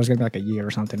 Because I thought it was gonna be like a year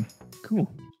or something. cool.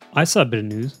 I saw a bit of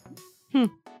news. Hmm.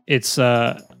 It's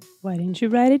Why didn't you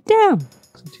write it down?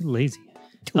 I'm too lazy.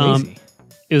 Too lazy.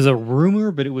 It was a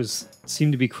rumor, but it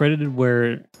seemed to be credited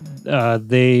where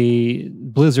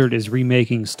Blizzard is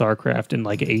remaking StarCraft in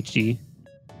like HD,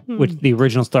 which the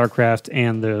original StarCraft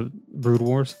and the Brood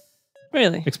Wars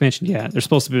Really? expansion. Yeah, they're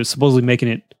supposedly making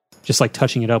it just like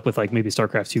touching it up with like maybe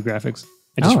StarCraft 2 graphics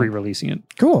and just Oh. re-releasing it.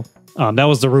 Cool. That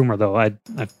was the rumor, though. I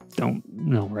don't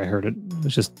know where I heard it. It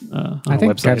was just on I a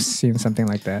think website. I've seen something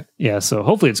like that. Yeah, so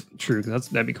hopefully it's true because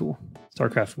that'd be cool.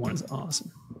 StarCraft 1 is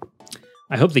awesome.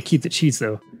 I hope they keep the cheats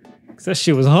though, because that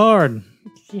shit was hard.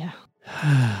 Yeah.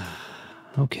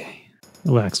 Okay,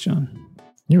 relax, John.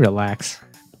 You relax.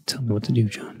 Tell me what to do,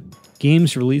 John.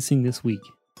 Games releasing this week: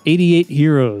 88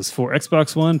 Heroes for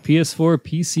Xbox One, PS4,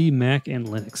 PC, Mac, and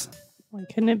Linux. Why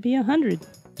couldn't it be 100?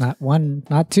 Not one,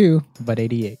 not two, but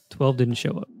 88. 12 didn't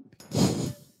show up.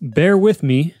 Bear With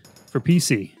Me for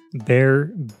PC.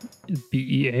 Bear,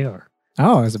 B-E-A-R,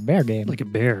 Oh, it's a bear game. like a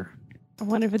bear. I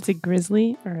wonder if it's a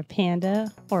grizzly or a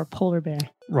panda or a polar bear.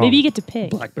 Wrong. Maybe you get to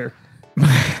pick. Black bear.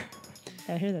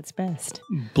 I hear that's best.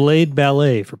 Blade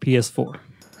Ballet for PS4.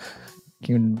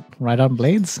 You can ride on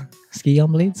blades, ski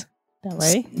on blades.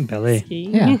 Ballet? Ballet. Ski?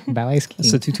 Yeah, ballet skiing.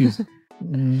 That's the tutus.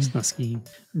 Mm, It's not skiing.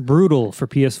 Brutal for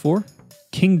PS4.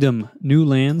 Kingdom New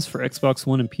Lands for Xbox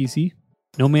One and PC.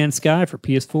 No Man's Sky for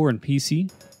PS4 and PC.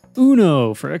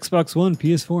 Uno for Xbox One,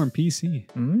 PS4, and PC.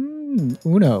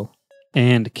 Uno.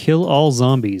 And Kill All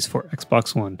Zombies for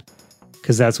Xbox One.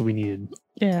 Because that's what we needed.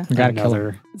 Yeah. We gotta kill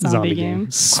Another Zombie zombie game. game.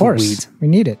 Of course, Sweet. we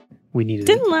need it. We needed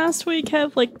Didn't it. last week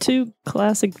have like 2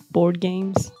 classic board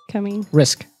games coming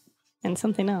Risk. and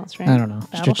something else, right? I don't know.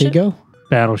 Battleship? Stratego.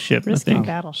 Battleship, Risk I and think.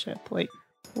 Battleship. Like,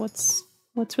 what's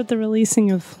with the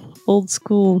releasing of old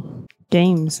school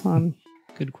games on?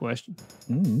 Good question.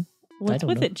 Mm, I What's don't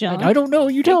with know. it, John? I don't know.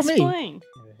 You tell me. Explain.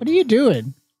 What are you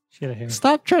doing? She had a hair.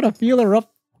 Stop trying to feel her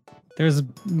up. There's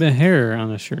a hair on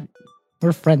the shirt.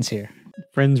 We're friends here.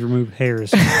 Friends remove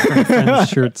hairs from friends'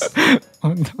 shirts.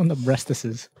 on the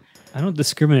breastises. I don't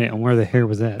discriminate on where the hair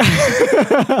was at.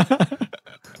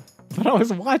 But I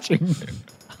was watching.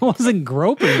 I wasn't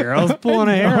groping her. I was pulling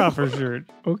a hair off her shirt.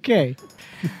 Okay.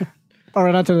 All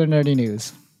right, on to the nerdy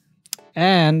news.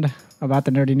 And about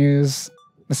the nerdy news,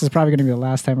 this is probably going to be the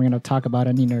last time we're going to talk about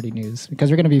any nerdy news because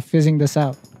we're going to be fizzing this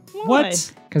out.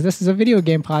 What? Because this is a video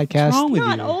game What's podcast. wrong with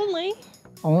Not you? only.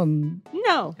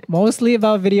 No. Mostly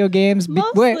about video games.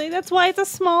 Mostly. That's why it's a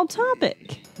small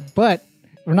topic. But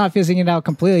we're not fizzing it out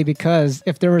completely because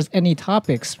if there was any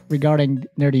topics regarding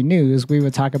nerdy news, we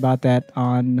would talk about that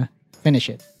on Finish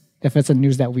It. If it's a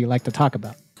news that we like to talk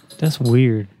about. That's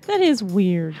weird. That is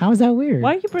weird. How is that weird?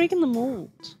 Why are you breaking the mold?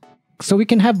 so we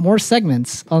can have more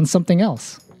segments on something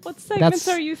else. What segments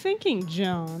That's- are you thinking,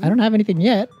 John? I don't have anything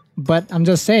yet, but I'm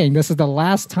just saying this is the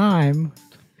last time.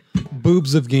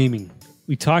 Boobs of gaming.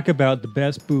 We talk about the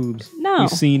best boobs No. we've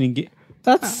seen in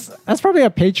That's probably a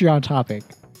Patreon topic.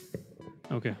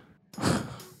 Okay.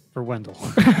 For Wendell.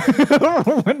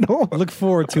 No. Look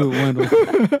forward to it,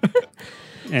 Wendell.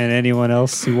 And anyone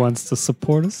else who wants to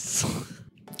support us.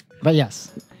 But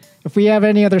yes, if we have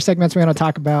any other segments we want to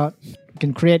talk about, we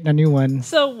can create a new one.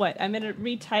 So what? I'm going to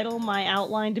retitle my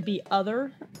outline to be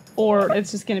other, or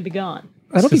it's just going to be gone?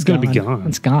 That'll just gonna be gone.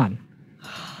 It's gone.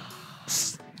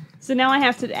 So now I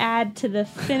have to add to the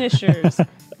finishers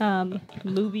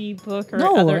movie, book, or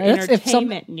No, other if some-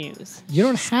 entertainment news. You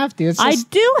don't have to. It's I just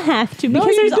do have to No,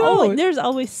 because you there's don't.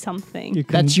 always something. You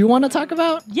can, that you want to talk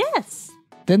about. Yes.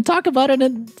 Then talk about it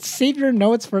and save your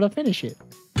notes for to finish it.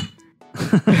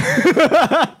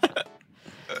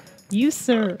 You,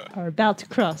 sir, are about to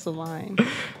cross the line.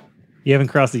 you haven't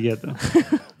crossed it yet, though.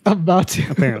 About to.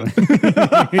 Apparently.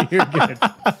 You're good.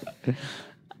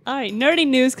 All right, nerdy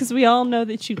news, because we all know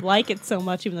that you like it so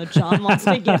much, even though John wants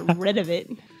to get rid of it.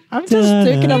 I'm just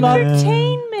thinking about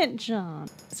Entertainment, John.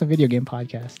 it's a video game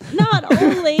podcast. Not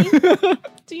only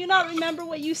do you not remember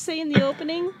what you say in the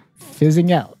opening,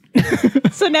 Fizzing out.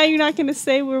 so now you're not going to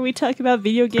say where we talk about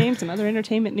video games and other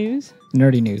entertainment news?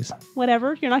 Nerdy news.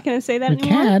 Whatever. You're not going to say that We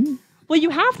anymore? can. Well, you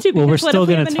have to. Well, we're because what still if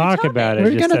we going have to a new talk about it.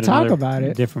 We're just gonna at talk another about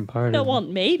it. Different part No, of well, it.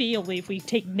 maybe only if we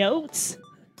take notes.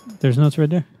 There's notes right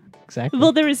there. Exactly.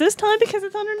 Well, there is this time because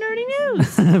it's under nerdy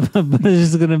news. But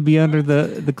it's just going to be under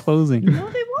the closing. No,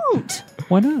 they won't.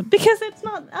 Why not? Because it's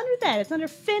not under that. It's under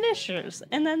finishers.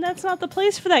 And then that's not the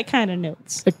place for that kind of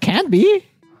notes. It can be.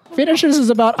 Finishers is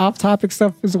about off-topic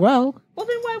stuff as well, Well,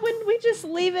 then why wouldn't we just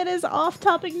leave it as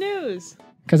off-topic news?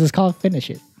 because it's called Finish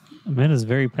It. Amanda's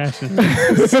very passionate.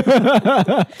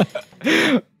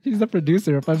 She's the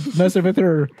producer. If I'm messing with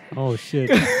her, Oh, shit.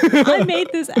 I made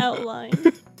this outline.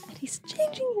 And he's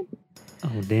changing it.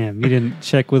 Oh, damn. You didn't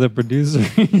check with a producer.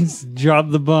 You just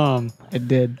dropped the bomb it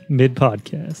did.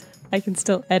 mid-podcast. I can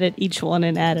still edit each one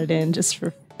and add it in just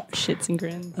for shits and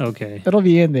grins. Okay. It'll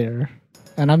be in there,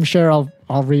 and I'm sure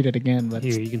I'll read it again. But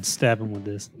Here, you can stab him with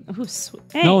this. Oh, sweet.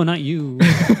 Hey. No, not you.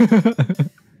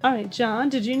 All right, John,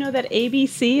 did you know that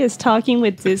ABC is talking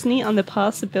with Disney on the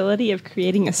possibility of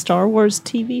creating a Star Wars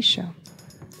TV show?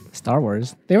 Star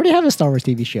Wars. They already have a Star Wars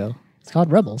TV show. It's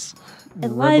called Rebels. A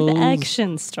Rebels.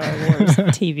 live-action Star Wars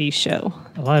TV show.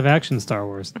 A live-action Star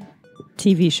Wars.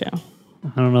 TV show.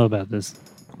 I don't know about this.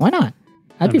 Why not?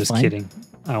 I'd I'm be just fine. kidding.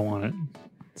 I want it.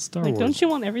 Star Like, Wars. don't you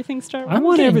want everything Star Wars? I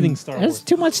want everything Star Wars. There's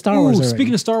too much Star Wars. Ooh, already.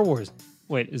 speaking of Star Wars.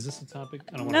 Wait, is this a topic?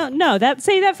 I don't want No,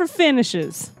 say that for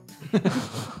finishes.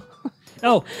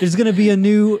 Oh, there's going to be a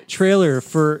new trailer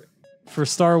for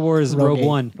Star Wars Rogue 8.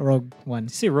 One. Rogue One. You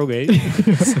say Rogue 8?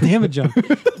 Damn it, John.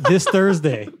 This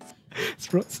Thursday.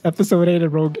 It's episode 8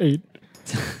 of Rogue 8.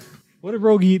 What did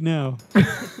Rogue eat now?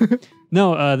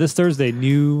 No, this Thursday,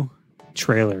 new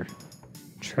trailer.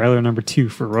 Trailer number 2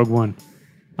 for Rogue One.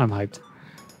 I'm hyped.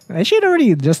 I should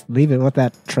already just leave it with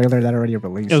that trailer that already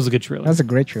released. It was a good trailer. That was a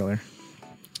great trailer.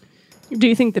 Do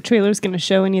you think the trailer's going to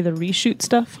show any of the reshoot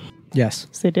stuff? Yes.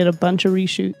 So they did a bunch of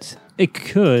reshoots. It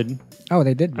could. Oh,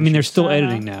 they did. I mean, they're still Uh-huh.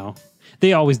 editing now.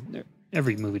 They always,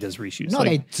 every movie does reshoots. no, Like,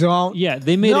 they don't. Yeah,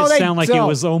 they made No, it they sound like it don't.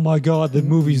 was, oh my God, the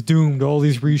movie's doomed, all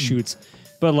these reshoots.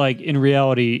 But like in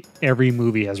reality, every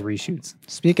movie has reshoots.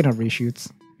 Speaking of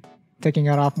reshoots, taking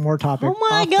it off more topic. Oh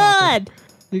my off God! topic.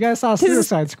 You guys saw This is-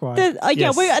 Suicide Squad. Yeah,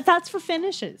 Yes. that's for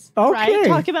finishes. Okay. Right?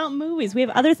 Talk about movies. We have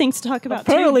other things to talk about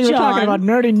Apparently, too, we're talking John. about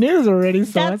nerdy news already.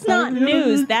 So That's I thought- not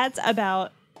news. That's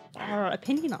about our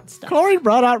opinion on stuff. Corey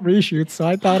brought out reshoots, so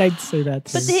I thought I'd say that.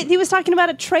 But he was talking about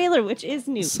a trailer, which is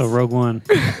news. So Rogue One,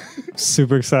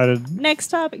 super excited. Next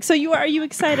topic. So are you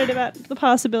excited about the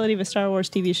possibility of a Star Wars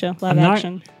TV show, live I'm not-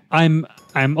 action?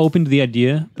 I'm open to the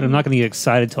idea, but I'm not going to get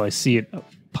excited till I see it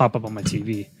pop up on my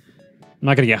TV. I'm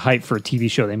not going to get hyped for a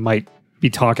TV show they might be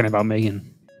talking about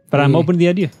making. But I'm Yeah. open to the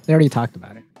idea. they already talked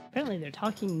about it. Apparently, they're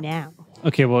talking now.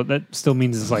 Okay, well, that still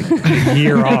means it's like a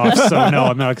year off. So no,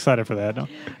 I'm not excited for that. No.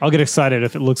 I'll get excited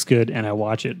if it looks good and I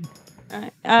watch it All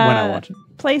right. when I watch it.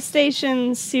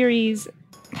 PlayStation Series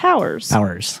Powers.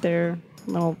 Their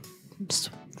little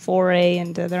foray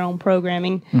into their own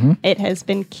programming. Mhm. It has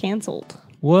been canceled.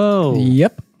 Whoa.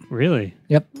 Yep. Really?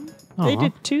 Yep. They Aw.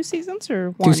 did 2 seasons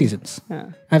or 1? 2 seasons. Huh.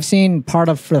 I've seen part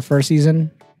of the first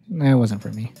season. It wasn't for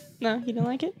me. No, you didn't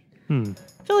like it? Hmm.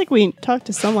 I feel like we talked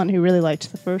to someone who really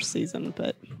liked the first season,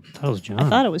 but That was John. I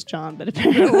thought it was John, but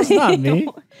apparently was not me.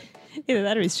 Either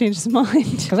that or he's changed his mind.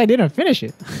 Because I didn't finish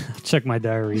it. Check my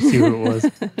diary, see who it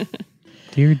was.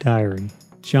 Dear diary.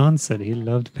 John said he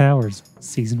loved Powers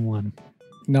season 1.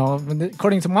 No,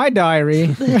 according to my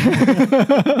diary.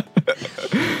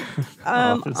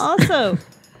 Also,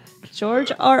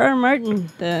 George R.R. Martin,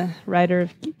 the writer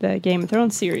of the Game of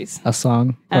Thrones series, A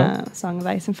song. Song of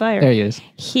Ice and Fire. There he is.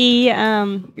 He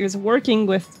was working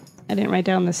with, I didn't write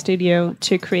down the studio,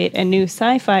 to create a new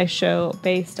sci-fi show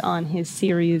based on his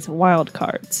series Wild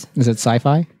Cards. Is it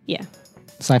sci-fi? Yeah.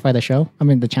 Sci-fi the show? I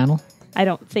mean the channel? I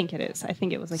don't think it is. I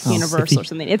think it was like Oh. Universal or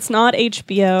something. It's not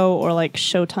HBO or like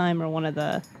Showtime or one of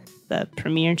the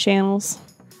premiere channels.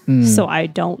 So I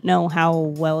don't know how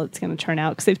well it's going to turn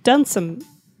out because they've done some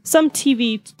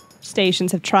TV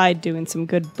stations have tried doing some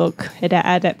good book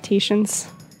adaptations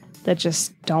that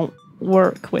just don't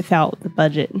work without the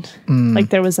budget.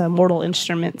 Like there was a Mortal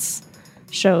Instruments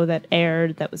show that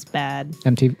aired that was bad.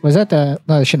 MTV. Was that the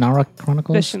Shannara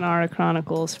Chronicles? The Shannara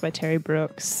Chronicles by Terry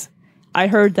Brooks. I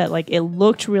heard that like it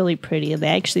looked really pretty. They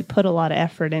actually put a lot of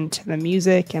effort into the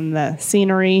music and the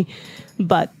scenery,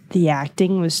 but the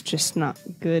acting was just not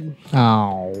good.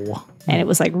 Oh. And it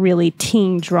was like really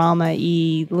teen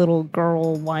drama-y, little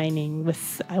girl whining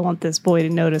with "I want this boy to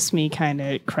notice me" kind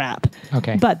of crap.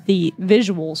 Okay. But the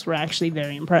visuals were actually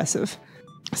very impressive.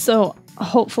 So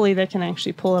hopefully they can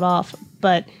actually pull it off.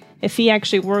 But if he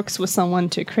actually works with someone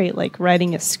to create like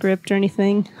writing a script or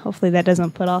anything, hopefully that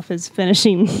doesn't put off his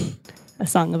finishing A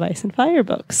Song of Ice and Fire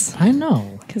books. I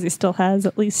know. Because he still has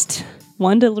at least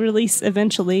one to release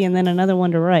eventually and then another one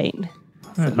to write.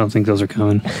 I don't think those are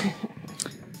coming.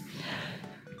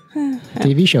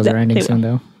 TV shows are ending they soon,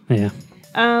 though. Yeah.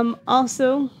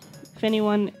 Also, if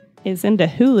anyone is into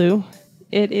Hulu,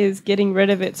 it is getting rid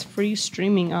of its free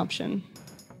streaming option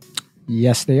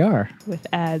Yes, they are. with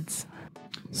ads.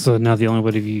 So now the only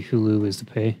way to view Hulu is to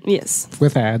pay. Yes.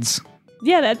 With ads.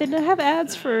 Yeah, they have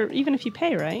ads for even if you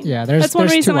pay, right? Yeah, there's That's one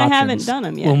there's reason two I options. haven't done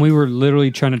them yet. When we were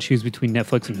literally trying to choose between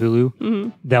Netflix and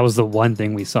Hulu, that was the one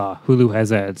thing we saw. Hulu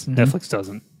has ads. Netflix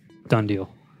doesn't. Done deal.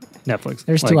 Netflix.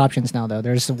 There's two options now, though.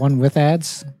 There's one with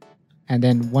ads, and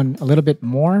then one a little bit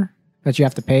more that you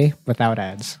have to pay without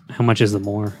ads. How much is the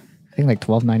more? I think like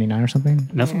 $12.99 or something.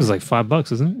 Netflix is like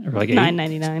 $5, isn't it? Or like $8?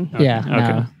 $9.99. Okay, Yeah. okay.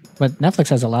 No. But Netflix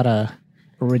has a lot of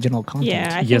original content.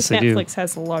 Yeah, I Yes, think they do. Netflix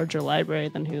has a larger library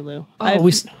than Hulu.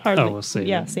 we'll save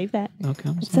Yeah, it. save that. Okay.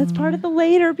 I'm sorry. That's part of the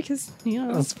later because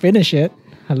Let's finish it.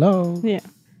 Hello. Yeah.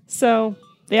 So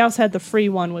they also had the free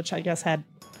one, which I guess had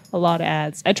a lot of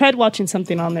ads. I tried watching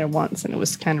something on there once, and it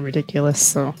was kind of ridiculous,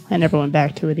 so I never went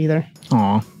back to it either.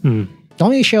 Aw. The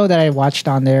only show that I watched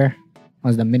on there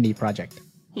was the Mindy Project.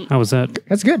 How was that?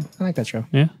 That's good. I like that show.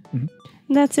 Yeah. And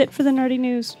that's it for the nerdy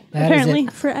news. That is Apparently,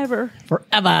 it. forever.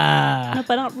 Forever. Nope,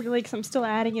 I don't really, because I'm still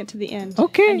adding it to the end.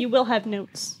 Okay. And you will have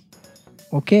notes.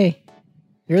 Okay.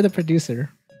 You're the producer,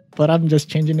 but I'm just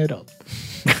changing it up.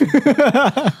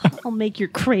 I'll make your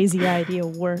crazy idea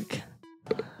work.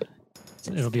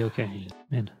 It'll be okay.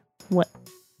 Man, What?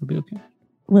 it'll be okay.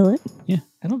 Will it? Yeah.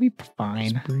 It'll be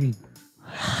fine. Breathe.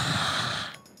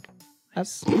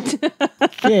 That's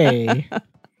okay.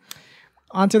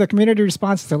 On to the community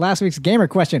response to last week's gamer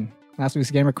question. Last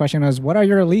week's gamer question was, what are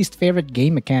your least favorite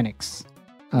game mechanics?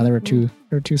 There were two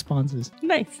responses.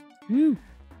 Nice.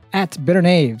 At Bitter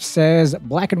Knave says,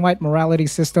 black and white morality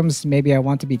systems. Maybe I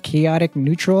want to be chaotic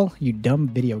neutral, you dumb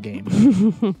video game.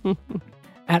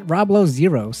 At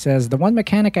Roblo0 says, the one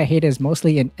mechanic I hate is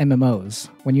mostly in MMOs,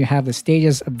 when you have the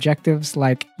stages objectives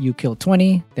like you kill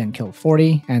 20, then kill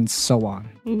 40, and so on.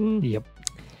 Yep.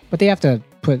 But they have to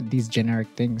put these generic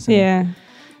things in Yeah.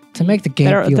 to make the game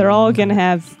feel They're all longer. going to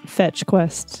have fetch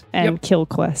quests and Yep. kill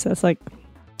quests. That's like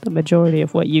the majority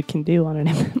of what you can do on an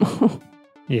MMO.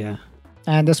 Yeah.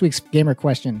 And this week's gamer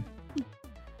question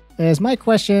is my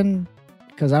question,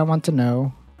 because I want to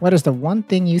know, what is the one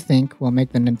thing you think will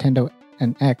make the Nintendo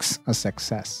NX a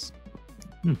success?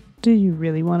 Do you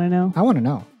really want to know? I want to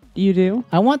know. You do?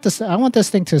 I want this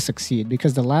thing to succeed,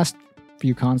 because the last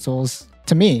few consoles,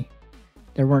 to me,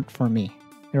 they weren't for me.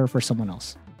 They were for someone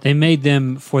else. They made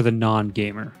them for the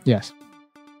non-gamer, Yes.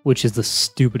 which is the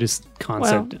stupidest Well,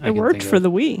 concept. I it can worked think for of.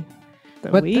 the Wii. The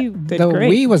But Wii did the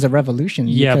great. Wii was a revolution.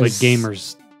 Yeah, but because-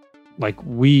 gamers, like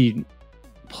we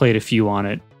played a few on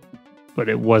it, but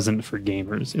it wasn't for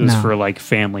gamers. It was No. for like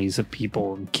families of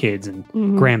people and kids and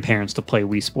Mhm. grandparents to play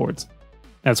Wii Sports.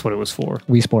 That's what it was for.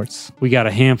 Wii Sports. We got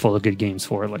a handful of good games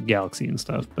for it, like Galaxy and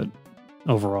stuff, but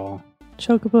overall,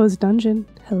 Chocobo's Dungeon.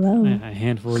 Hello. a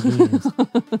handful of games.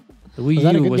 The Wii Was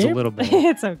that a U good was game? a little bit.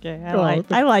 It's okay.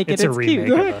 I like it. It's a remake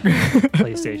cute. of a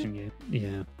PlayStation game.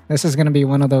 Yeah. This is going to be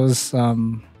one of those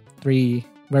three,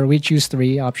 where we choose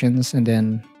three options and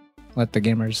then let the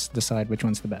gamers decide which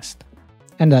one's the best.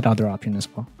 And that other option as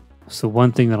well. So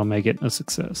one thing that'll make it a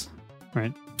success.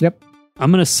 right? Yep.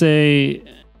 I'm gonna say.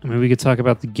 I mean, we could talk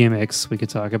about the gimmicks. We could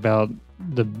talk about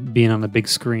the being on the big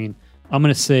screen. I'm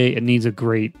gonna say it needs a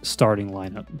great starting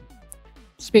lineup.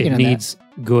 Speaking It of needs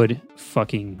good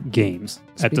fucking games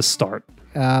at the start.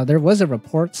 that, there was a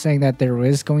report saying that there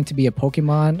is going to be a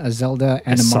Pokemon, a Zelda,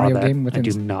 and I a saw Mario that. game I within.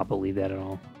 do not believe that at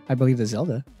all. I believe the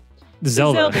Zelda. The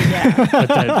Zelda. yeah.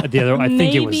 But the other, I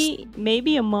think it was.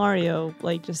 Maybe a Mario,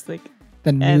 like just like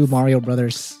The new As- Mario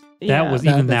Brothers. That was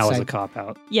that- even that that's was a like- cop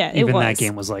out. yeah, it Even was. that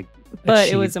game was like. But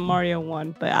it cheat. was a Mario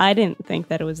one. But I didn't think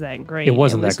that it was that great. It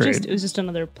wasn't that great. It was just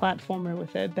another platformer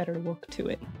with a better look to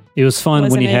it. It was fun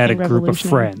when wasn't you had a anything group of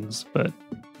revolutionary. friends, but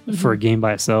for a game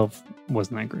by itself,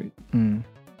 wasn't that great. Mm.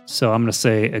 So I'm gonna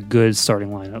say a good starting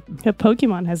lineup The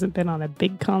Pokemon hasn't been on a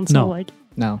big console No. like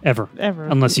No. ever, ever,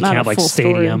 unless you Not count a like full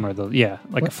Stadium story. or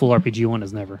like a What? full RPG one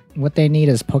is never. What they need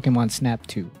is Pokemon Snap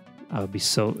 2. I would be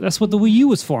so. That's what the Wii U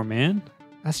was for, man.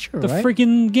 That's true, The right?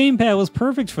 freaking gamepad was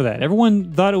perfect for that.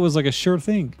 Everyone thought it was like a sure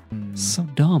thing. Mm. So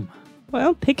dumb.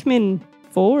 Well, Pikmin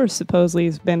 4 supposedly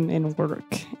has been in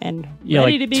work and Yeah,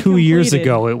 ready to like be 2 years completed.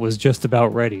 ago, it was just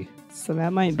about ready. So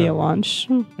that might be a So- launch.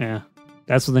 Yeah,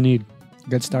 that's what they need.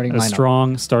 Good starting A lineup.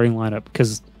 strong starting lineup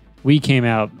because Wii came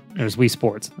out. There's Wii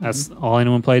Sports. That's all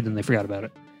anyone played. Then they forgot about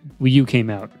it. Wii U came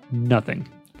out. Nothing.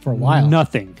 For a while.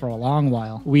 Nothing. For a long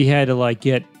while. We had to like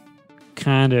get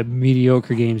kind of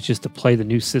mediocre games just to play the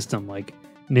new system, like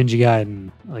Ninja Gaiden.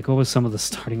 Like what was some of the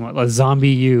starting one? Like Zombie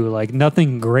U. Like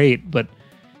nothing great, but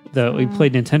we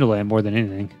played Nintendo Land more than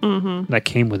anything Mm-hmm. that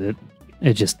came with it.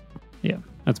 It just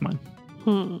that's mine.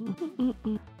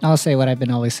 I'll say what I've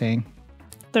been always saying.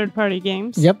 Third-party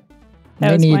games. Yep. That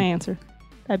They was need my answer.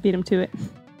 I beat him to it.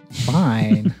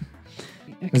 fine.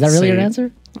 I Is that really your say-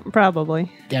 answer?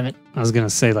 Probably. Damn it. I was gonna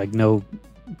say like no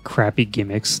crappy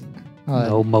gimmicks, Oh,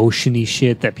 no motiony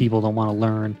shit that people don't want to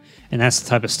learn, and that's the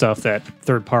type of stuff that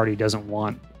third party doesn't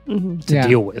want Mm-hmm. to Yeah.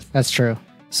 deal with. That's true.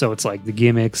 So it's like the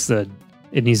gimmicks, it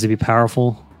needs to be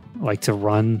powerful, like to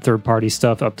run third party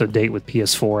stuff up to date with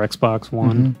PS4, Xbox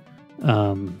One,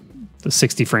 the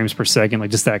 60 frames per second, like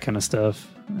just that kind of stuff.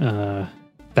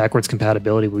 Backwards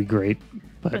compatibility would be great,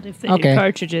 But but if they Okay. do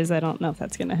cartridges, I don't know if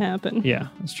that's going to happen. yeah,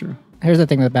 that's true. Here's the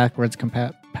thing with backwards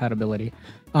compatibility.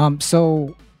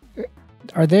 So,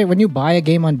 are they when you buy a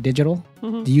game on digital?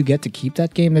 Mhm. Do you get to keep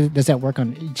that game? Does that work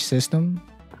on each system,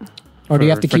 or do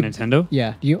you have to for keep? Nintendo?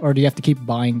 Yeah. Do you have to keep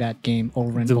buying that game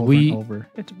over and The over Wii- and over? You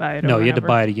have to buy it. No, over you had to and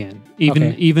buy it again. Even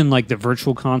Okay. even like the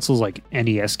virtual consoles, like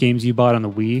NES games you bought on the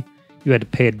Wii, you had to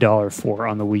pay $1 for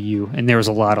on the Wii U, and there was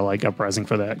a lot of like uprising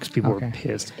for that because people Okay. were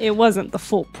pissed. it wasn't the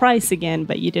full price again,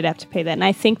 but you did have to pay that. And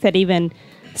I think that even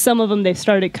some of them, they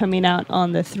started coming out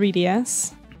on the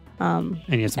 3DS. And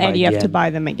you have to buy And you have to again. buy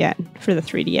them again for the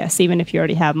 3DS, even if you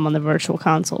already have them on the virtual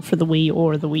console for the Wii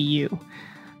or the Wii U.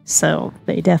 So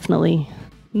they definitely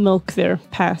milk their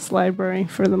past library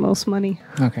for the most money.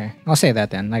 Okay, I'll say that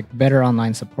then. Like better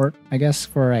online support, I guess,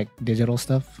 for like digital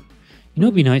stuff. You know,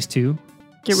 it'd be nice too.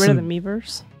 Get rid Some- of the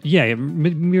Miiverse. Yeah,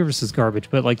 Miiverse is garbage,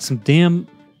 but like some damn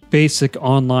basic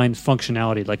online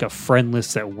functionality, like a friend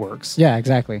list that works. Yeah,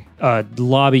 exactly.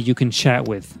 Lobby you can chat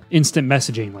with, instant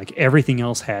messaging, like everything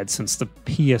else had since the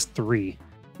PS3.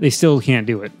 They still can't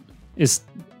do it. It's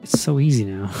so easy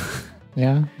now.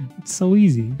 Yeah, It's so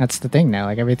easy. that's the thing now.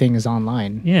 Like everything is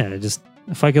online. Yeah, just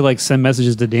if I could like send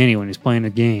messages to Danny when he's playing a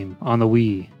game on the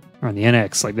Wii or on the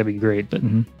NX, like that'd be great. But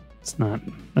Mhm. it's not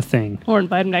a thing. Or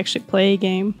invite them to actually play a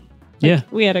game. Yeah,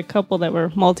 We had a couple that were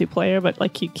multiplayer, but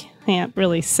like you can't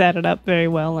really set it up very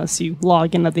well unless you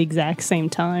log in at the exact same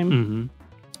time. hmm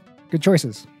Good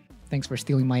choices. Thanks for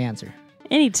stealing my answer.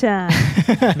 Anytime.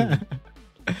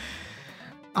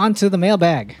 On to the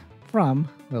mailbag from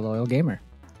the Loyal Gamer.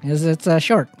 It's a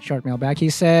short mailbag. He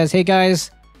says, "Hey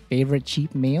guys, favorite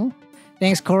cheap meal?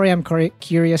 Thanks, Corey. I'm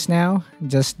curious now.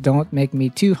 Just don't make me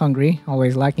too hungry.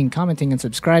 Always liking, commenting, and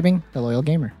subscribing. The Loyal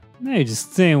Gamer." Hey,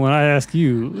 just saying when I ask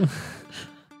you,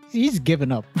 He's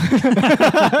given up.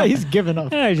 He's given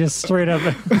up. I just straight up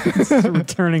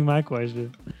returning my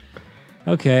question.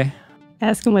 Okay.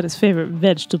 Ask him what his favorite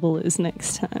vegetable is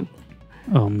next time.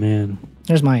 Oh man.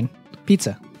 Here's mine.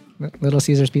 Pizza. Little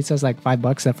Caesars pizza is like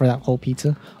 $5 for that whole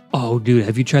pizza. Oh, dude,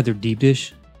 have you tried their deep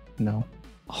dish? No.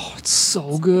 Oh, it's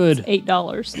so good.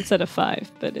 $8 instead of $5,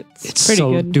 but it's It's pretty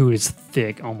so, good. dude. It's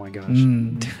thick. Oh my gosh,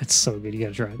 Mm. dude, it's so good. You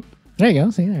gotta try it. There you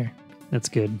go. See there. That's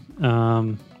good.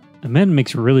 Amen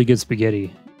makes really good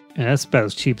spaghetti, and that's about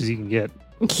as cheap as you can get.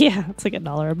 Yeah, it's like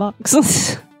 $1 a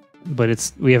box.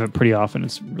 But we have it pretty often.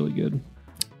 It's really good.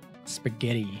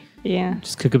 Spaghetti. Yeah.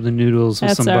 Just cook up the noodles with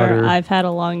That's some butter. I've had a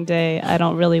long day. I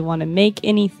don't really want to make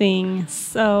anything.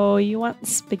 So you want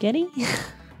spaghetti?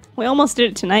 We almost did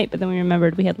it tonight, but then we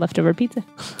remembered we had leftover pizza.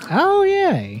 Oh,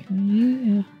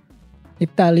 yeah.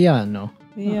 Italiano.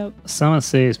 Yep. So I'm gonna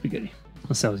say spaghetti.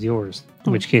 Unless that was yours.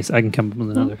 In which case, I can come up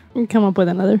with another. We can come up with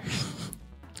another.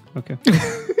 Okay.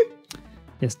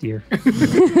 Yes, dear.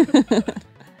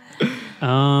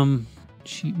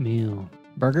 Cheap meal.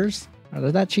 Burgers? Are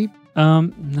they that cheap? No.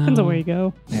 Depends on where you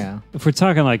go. Yeah. If we're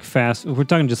talking like fast, if we're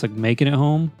talking just like making it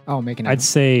home, Oh, making it. I'd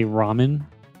say ramen.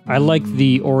 I like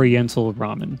the Oriental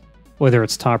ramen, whether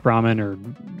it's Top Ramen or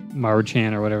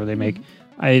Maruchan or whatever they make.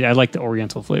 I like the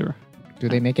Oriental flavor. Do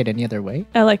they make it any other way?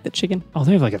 I like the chicken. Oh,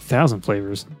 they have like 1,000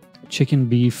 flavors: chicken,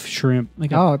 beef, shrimp.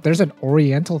 Like Oh, there's an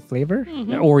Oriental flavor?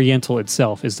 the Oriental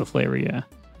itself is the flavor. Yeah,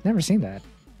 Never seen that.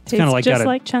 Tastes kinda like just got a-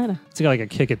 like China. it's got like a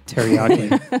kick of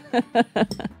teriyaki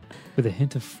with a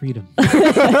hint of freedom.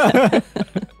 But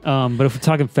if we're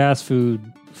talking fast food,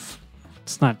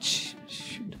 it's not.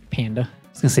 Panda. I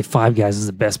was gonna say Five Guys is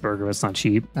the best burger, but it's not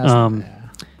cheap. Yeah.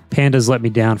 Panda's let me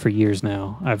down for years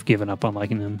now. I've given up on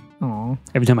liking them. Aw.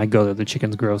 Every time I go there, the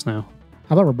chicken's gross now.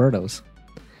 How about Roberto's?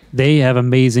 They have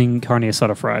amazing carne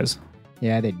asada fries.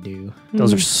 Yeah, they do.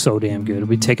 Those are so damn good.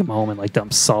 We take them home and like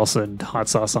dump salsa and hot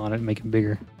sauce on it and make them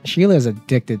bigger. Sheila is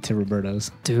addicted to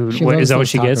Roberto's. Dude, She what, loves is that what those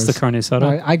she gets? The tacos. carne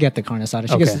asada? I get the carne asada.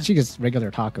 Okay. She gets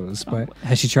regular tacos, but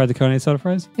Has she tried the carne asada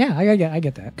fries? yeah, I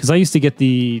get that. Because I used to get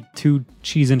the 2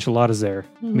 cheese enchiladas there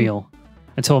meal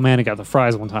until Amanda got the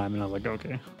fries one time, and I was like,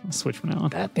 okay, I'll switch from now on.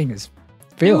 That thing is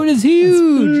Dude, it's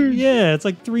huge. Yeah, it's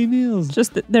like 3 meals.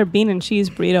 Just their bean and cheese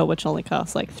burrito, which only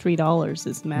costs like $3,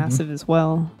 is massive as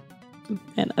well.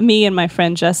 And me and my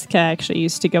friend Jessica actually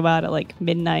used to go out at like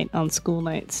midnight on school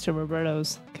nights to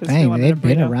Roberto's. Dang, they've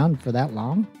been around for that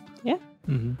long? Yeah.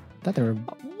 Mm-hmm. I thought they were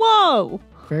Whoa!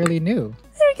 fairly new.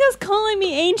 There he goes calling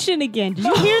me ancient again. Did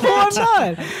you hear that?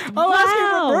 I'm not. I'm asking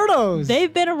Wow. Roberto's.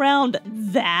 They've been around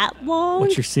that long?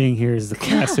 What you're seeing here is the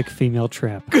classic female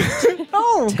trap.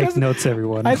 No, Take 'cause notes,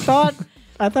 everyone. I thought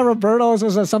Roberto's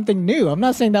was something new. I'm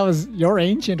not saying that was your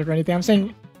ancient or anything. I'm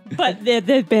saying But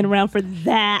they've been around for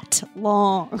that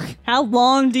long. How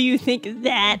long do you think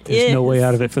that is? There's no way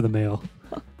out of it for the male.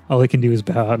 All they can do is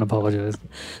bow out and apologize.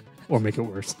 Or make it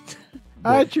worse.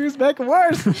 I choose make it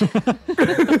worse.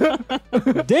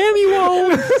 Damn you all!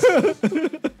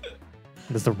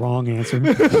 That's the wrong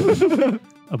answer.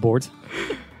 Abort.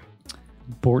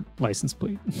 Abort license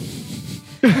plate.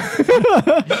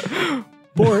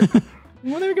 Bort.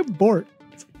 What do they get Bort?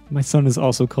 My son is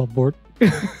also called Bort.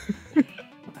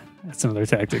 That's another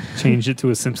tactic. Change it to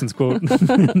a Simpsons quote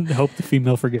and hope the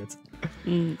female forgets.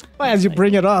 Well, as you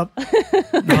bring it up.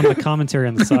 On the commentary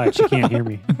on the side, she can't hear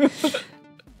me.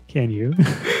 Can you?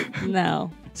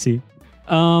 No. See?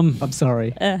 I'm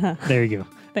sorry. Uh-huh. There you go.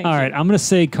 Thank All you. right, I'm going to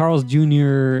say Carl's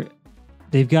Jr.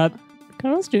 They've got...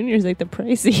 Carl's Jr. is like the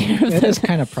pricier of It them. is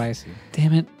kind of pricey.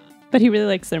 Damn it. But he really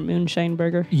likes their moonshine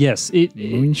burger. Yes, it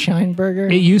Moonshine burger?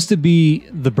 it used to be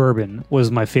the bourbon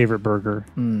was my favorite burger.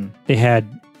 They had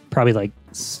probably like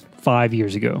 5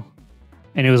 years ago.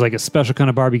 And it was like a special kind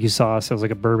of barbecue sauce. It was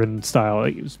like a bourbon style.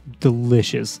 It was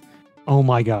delicious. Oh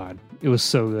my God. It was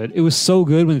so good. It was so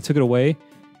good when they took it away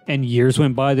and years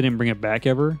went by. They didn't bring it back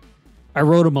ever. I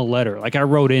wrote them a letter. Like I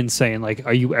wrote in saying like,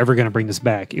 are you ever going to bring this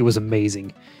back? It was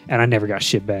amazing. And I never got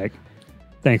shit back.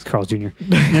 Thanks, Carl's Jr.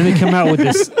 And then they come out with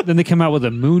this. Then they come out with a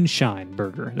moonshine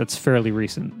burger that's fairly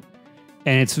recent,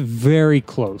 and it's very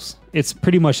close. It's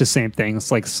pretty much the same thing. It's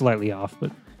like slightly off,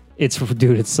 but it's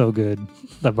so good.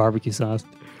 The barbecue sauce.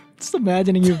 Just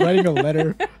imagining you writing a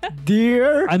letter.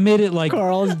 Dear I made it like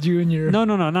Carl's Jr. no,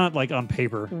 not like on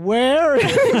paper. Where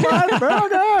is my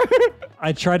burger?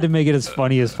 I tried to make it as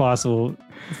funny as possible,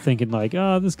 thinking like,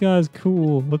 oh, this guy's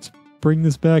cool. Let's bring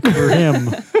this back for him.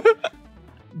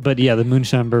 But yeah, the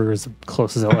moonshine burger is the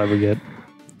closest I'll ever get.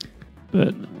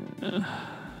 But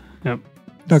yep,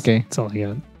 Okay. that's all I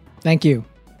got. Thank you,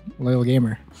 loyal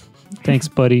gamer. Thanks,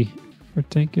 buddy, for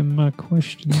taking my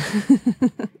question.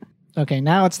 Okay,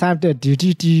 now it's time to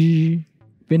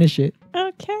finish it.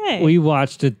 Okay. We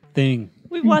watched a thing.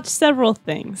 We've watched several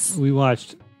things. We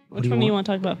watched. Which one do you want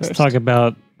to talk about Let's first? talk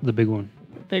about the big one,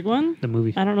 Big one? the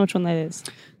movie, I don't know which one that is.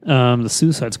 the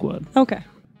Suicide Squad. Okay.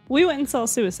 We went and saw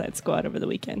Suicide Squad over the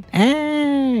weekend.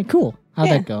 Cool. How'd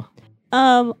Yeah. that go?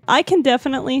 I can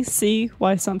definitely see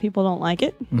why some people don't like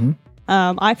it. Mhm.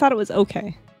 I thought it was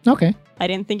okay. Okay. I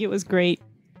didn't think it was great.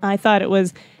 I thought it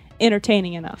was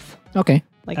entertaining enough. Okay.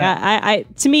 Like I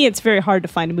to me, it's very hard to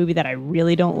find a movie that I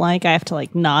really don't like. I have to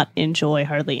like not enjoy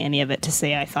hardly any of it to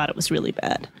say I thought it was really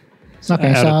bad.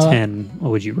 Okay. Out of So 10, what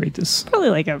would you rate this?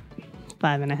 Probably like a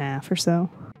 5.5 or so.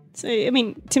 So I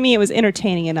mean, to me, it was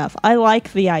entertaining enough. I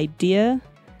like the idea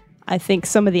I think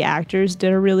some of the actors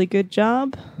did a really good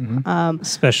job.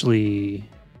 Especially,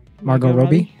 Margot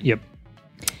Robbie. yep.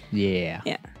 Yeah.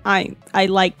 Yeah, I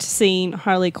liked seeing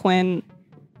Harley Quinn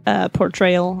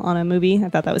portrayal on a movie. I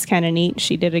thought that was kind of neat.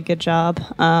 She did a good job.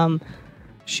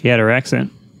 She had her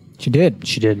accent. She did.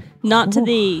 She did. Not to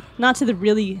the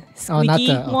really Oh, not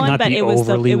squeaky the- one, Not but the it was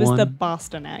the overly the one.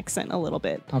 Boston accent a little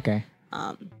bit. Okay.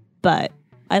 But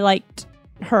I liked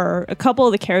her. A couple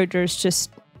of the characters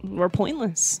just were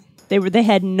pointless. They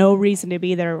had no reason to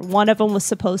be there. One of them was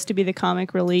supposed to be the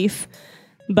comic relief,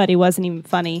 but he wasn't even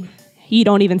funny. You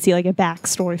don't even see like a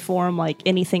backstory for him, like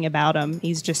anything about him.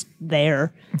 He's just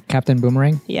there. Captain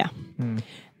Boomerang. Yeah.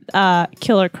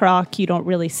 Killer Croc, you don't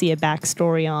really see a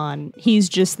backstory on. He's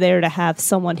just there to have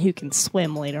someone who can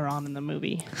swim later on in the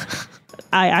movie.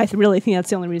 I really think that's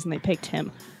the only reason they picked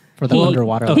him. For the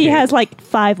underwater. okay. He has like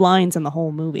 5 lines in the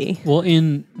whole movie. Well,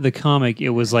 in the comic, it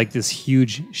was like this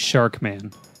huge shark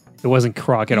man. It wasn't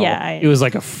Croc at all. It was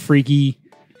like a freaky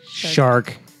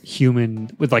shark human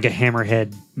with like a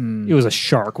hammerhead. It was a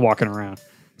shark walking around.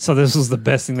 So this was the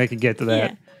best thing they could get to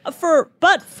that. Yeah. For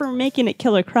making it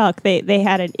Killer Croc, they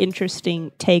had an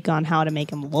interesting take on how to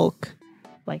make him look.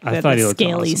 Like I thought he the looked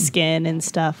scaly awesome. skin and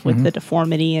stuff with the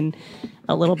deformity and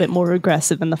a little bit more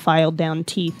aggressive and the filed down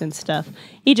teeth and stuff.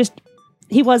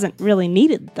 He wasn't really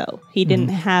needed though. He didn't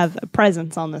have a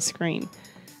presence on the screen.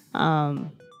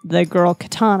 The girl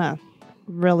Katana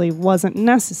really wasn't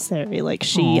necessary. Like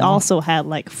she also had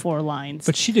like 4 lines.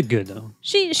 But she did good, though.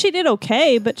 She did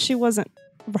okay, but she wasn't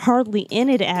hardly in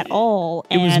it at all.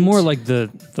 It was more like the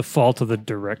fault of the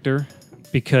director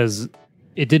because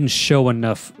it didn't show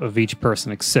enough of each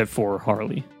person except for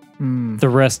Harley. The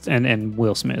rest, and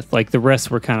Will Smith. Like, the rest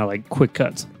were kind of like quick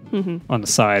cuts on the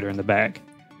side or in the back.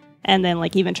 And then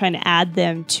like even trying to add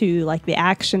them to like the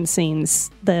action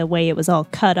scenes, the way it was all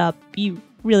cut up, you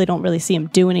really don't really see them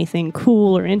do anything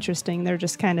cool or interesting. They're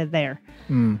just kind of there.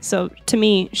 So to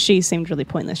me, she seemed really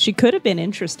pointless. She could have been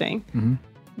interesting,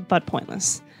 but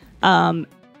pointless. And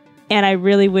I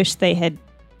really wish they had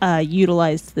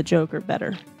utilized the Joker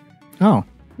better. Oh.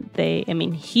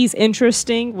 He's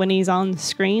interesting when he's on the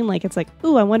screen. Like, it's like,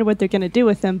 ooh, I wonder what they're going to do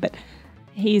with him. But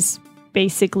he's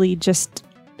basically just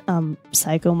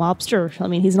psycho mobster. I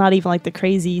mean, he's not even like the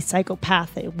crazy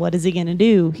psychopath. What is he going to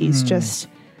do? He's just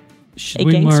Should a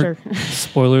we gangster. mark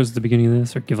spoilers at the beginning of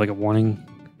this or give like a warning?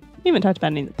 We haven't talked about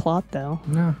any of the plot, though.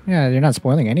 No. Yeah, you're not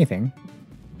spoiling anything.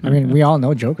 I mean, we all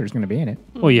know Joker's going to be in it.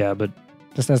 Well, yeah, but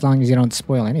Just as long as you don't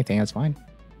spoil anything, that's fine.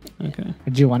 okay.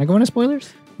 Do you want to go into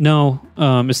spoilers? No,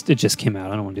 it just came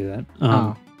out. I don't want to do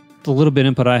that. The little bit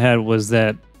input I had was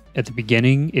that at the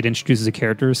beginning, it introduces the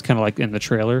characters, kind of like in the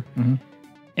trailer.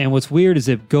 And what's weird is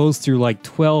it goes through like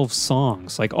 12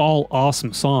 songs, like all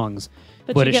awesome songs,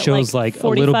 but you it get, shows like a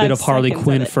little 45 bit of Harley seconds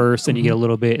Quinn of it. first, and you get a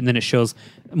little bit, and then it shows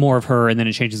more of her, and then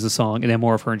it changes the song, and then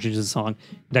more of her and changes the song,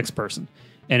 next person.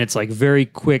 And it's like very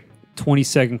quick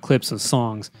 20-second clips of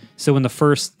songs. So in the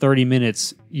first 30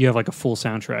 minutes, you have like a full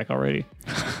soundtrack already.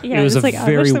 Yeah, It was it's a like, I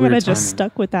very wish they would weird have just timing.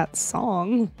 stuck with that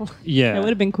song. Yeah. It would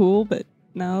have been cool, but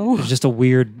no. It was just a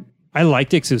weird. I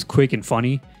liked it because it was quick and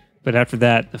funny, but after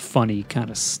that, the funny kind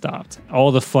of stopped.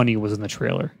 All the funny was in the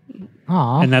trailer,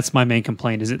 Aw. and that's my main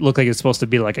complaint. Is it looked like it's supposed to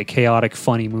be like a chaotic,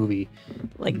 funny movie?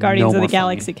 Like Guardians No of the more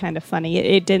Galaxy kind of funny.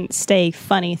 It didn't stay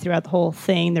funny throughout the whole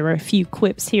thing. There were a few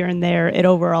quips here and there. It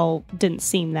overall didn't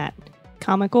seem that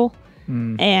comical.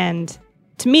 And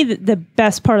to me, the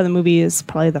best part of the movie is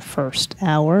probably the first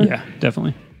hour. Yeah,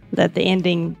 definitely. That the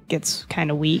ending gets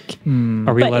kind of weak.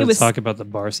 Are we But allowed it to was- talk about the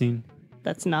bar scene?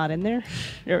 That's not in there.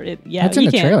 Yeah, That's in you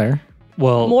the can. trailer.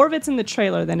 Well, More of it's in the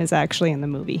trailer than is actually in the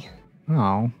movie.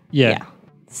 Oh. yeah,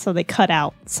 So they cut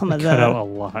out some of cut the. out a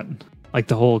lot. Like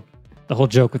the whole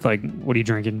joke with like, what are you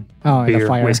drinking? Oh, and the Beer,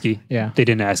 fire. whiskey. Yeah. They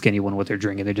didn't ask anyone what they're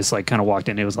drinking. They just like kind of walked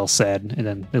in. It was all sad, and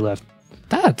then they left.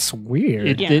 That's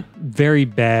weird. It very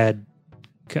bad.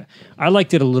 I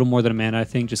liked it a little more than Amanda, I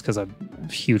think, just because I'm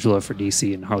a huge love for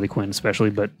DC and Harley Quinn especially,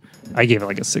 but I gave it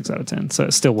like a 6 out of 10, so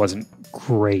it still wasn't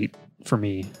great for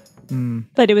me.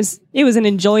 But it was an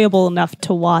enjoyable enough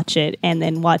to watch it, and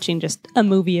then watching just a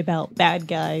movie about bad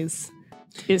guys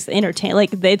is entertaining.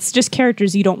 Like, it's just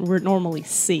characters you don't normally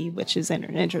see, which is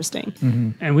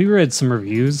interesting. And we read some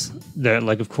reviews that,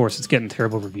 like, of course, it's getting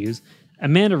terrible reviews.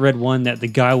 Amanda read one that the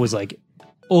guy was like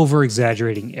over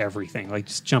exaggerating everything, like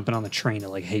just jumping on the train to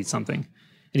like hate something.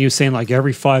 And he was saying like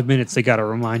every 5 minutes they got to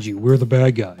remind you we're the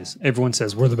bad guys. Everyone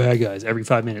says we're the bad guys every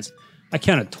 5 minutes. I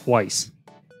counted twice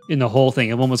in the whole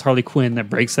thing. And one was Harley Quinn that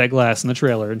breaks that glass in the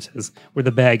trailer and says we're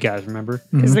the bad guys, remember?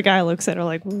 Because the guy looks at her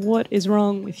like, what is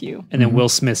wrong with you? And then Will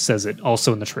Smith says it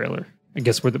also in the trailer. I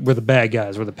guess we're the bad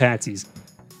guys, we're the patsies.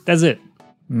 That's it.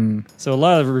 So a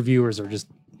lot of reviewers are just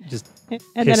And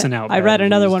pissing then out I bad read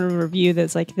another reviews. one review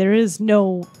that's like, there is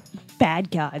no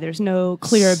bad guy. There's no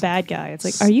clear bad guy. It's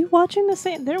like, are you watching the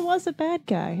same? There was a bad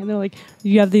guy. And they're like,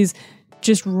 you have these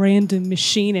just random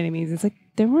machine enemies. It's like,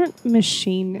 there weren't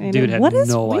machine enemies. Dude had What is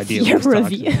no with idea what your he was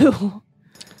talking review?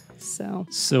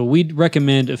 So we'd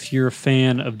recommend, if you're a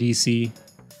fan of DC,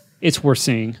 it's worth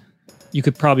seeing. You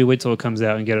could probably wait till it comes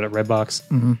out and get it at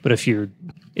Redbox. But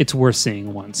it's worth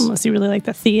seeing once. Unless you really like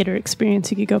the theater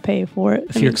experience, you could go pay for it.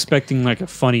 If you're expecting like a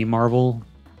funny Marvel,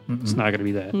 it's not going to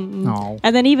be that. No.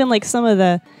 And then even like some of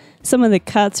the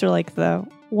cuts are like the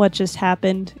what just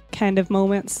happened kind of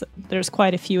moments. There's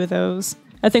quite a few of those.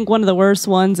 I think one of the worst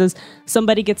ones is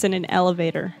somebody gets in an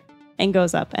elevator and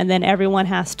goes up, and then everyone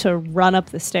has to run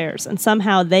up the stairs, and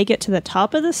somehow they get to the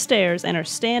top of the stairs and are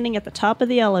standing at the top of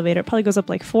the elevator. It probably goes up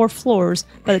like 4 floors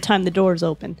by the time the doors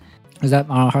open. Is that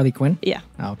Harley Quinn? Yeah.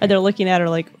 Oh, okay. And they're looking at her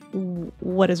like,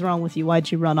 what is wrong with you?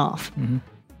 Why'd you run off?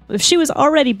 If she was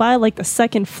already by like the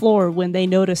 2nd floor when they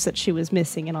noticed that she was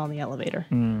missing and on the elevator.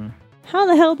 How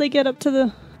the hell did they get up to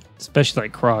the... Especially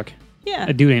like Croc. Yeah.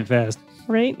 That dude ain't fast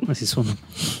Right? unless he's swimming.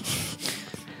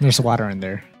 There's water in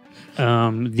there.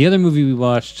 The other movie we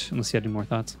watched, unless you had any more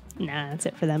thoughts, Nah, that's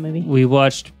it for that movie. we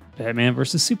watched Batman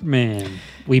vs. Superman.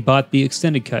 We bought the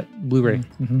extended cut Blu-ray.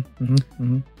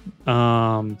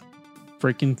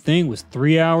 Freaking thing was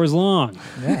 3 hours long.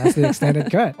 Yeah, that's the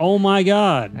extended cut. Oh my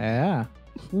god, Yeah.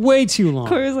 way too long.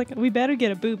 Corey was like, we better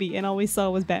get a boobie, and all we saw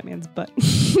was Batman's butt.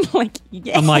 Like,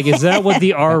 yeah. I'm like, is that what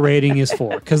the R rating is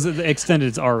for? Because the extended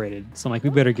is R rated. So I'm like, we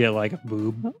better get like a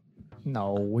boob,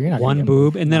 No, we're not. one gonna get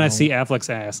boob, and then I No. see Affleck's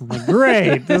ass. I'm like,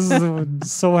 great, this is I'm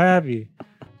so happy.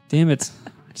 Damn it,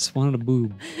 I just wanted a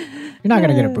boob. You're not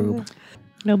gonna get a boob.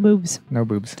 No boobs. No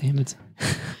boobs. Damn it.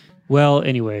 Well,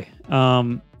 anyway,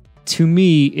 to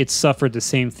me, it suffered the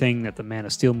same thing that the Man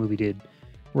of Steel movie did,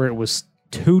 where it was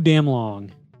too damn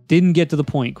long, didn't get to the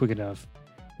point quick enough.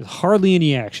 There's hardly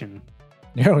any action.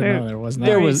 No, There- there was not.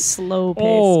 there Very was- slow paced.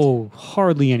 Oh,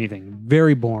 hardly anything.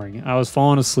 Very boring. I was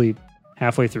falling asleep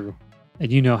halfway through.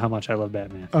 And you know how much I love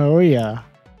Batman. Oh yeah,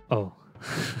 Oh.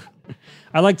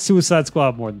 I liked Suicide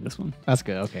Squad more than this one. that's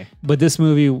good. Okay. But this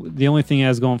movie, the only thing it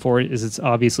has going for it is it's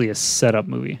obviously a setup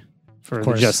movie for the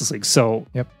course. Justice League. So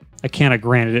Yep. I kind of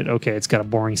granted it, okay, it's got a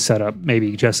boring setup.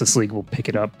 Maybe Justice League will pick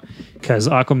it up because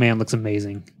Aquaman looks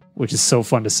amazing, which is so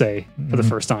fun to say for the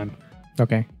first time.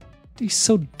 Okay. He's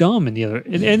so dumb in the other.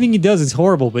 Anything he does is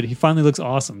horrible, but he finally looks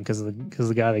awesome because of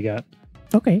the guy they got.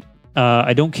 Okay.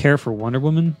 I don't care for Wonder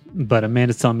Woman, but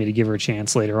Amanda's telling me to give her a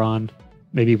chance later on,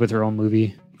 maybe with her own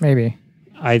movie. Maybe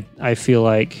I feel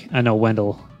like I know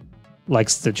Wendell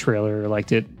likes the trailer,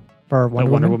 liked it. for But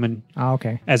Wonder Woman. Woman, Oh,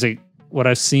 okay. what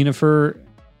I've seen of her,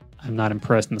 I'm not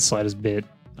impressed in the slightest bit.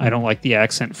 I don't like the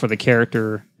accent for the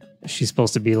character. She's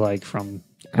supposed to be like from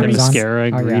Greece. Mascara,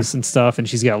 Oh, yeah. Greece and stuff, and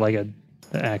she's got like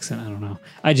the accent. I don't know.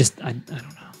 I don't know.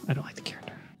 I don't like the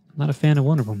character. I'm not a fan of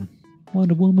Wonder Woman.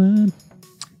 Wonder Woman.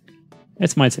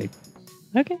 That's my take.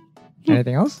 Okay.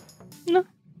 Anything else? What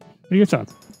are your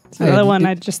thoughts? So the other one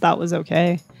I just thought was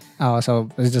okay. Oh, so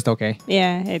it's just okay.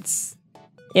 Yeah,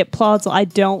 it plods. I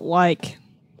don't like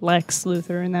Lex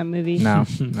Luthor in that movie. No.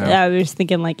 No. I was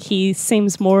thinking like he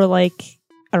seems more like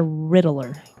a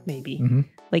Riddler, maybe. Mhm.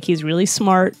 Like he's really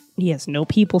smart. He has no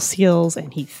people skills,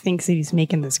 and he thinks that he's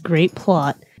making this great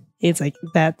plot. It's like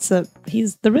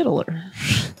he's the Riddler.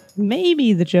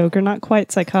 Maybe the Joker, not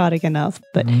quite psychotic enough,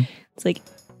 but it's like,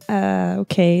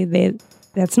 okay,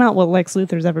 that's not what Lex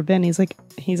Luthor's ever been.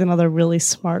 He's another really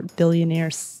smart billionaire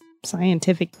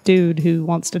scientific dude who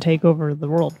wants to take over the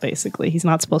world, basically. He's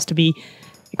not supposed to be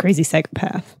a crazy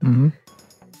psychopath. Mm-hmm.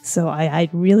 So I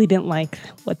really didn't like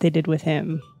what they did with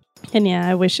him. And yeah,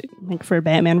 I wish like for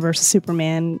Batman versus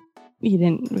Superman, you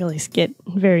didn't really get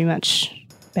very much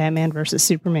Batman versus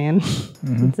Superman.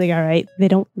 It's like, all right, they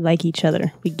don't like each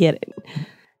other. We get it.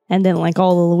 And then like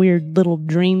all the weird little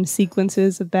dream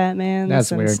sequences of Batman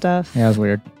That's and weird. stuff. Yeah, it was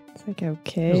weird. It's like, There's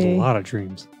okay. a lot of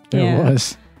dreams. It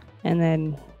was. And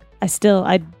then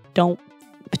I don't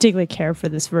particularly care for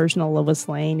this version of Lois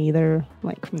Lane either,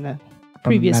 like from the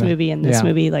previous Meta. movie and this Yeah.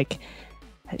 movie. Like,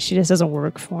 she just doesn't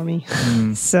work for me.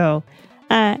 Mm. So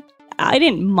I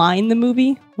didn't mind the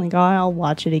movie. Like, I'll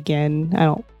watch it again. I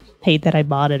don't hate that I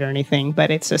bought it or anything,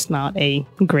 but it's just not a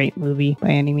great movie by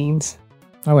any means.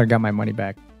 I would have got my money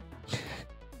back.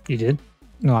 You did?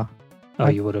 No, Oh,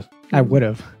 you would have. I would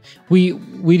have. We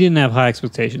didn't have high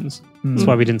expectations. That's Mm.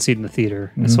 why we didn't see it in the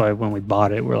theater. That's Mhm. why when we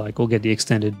bought it, we're like, we'll get the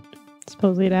extended.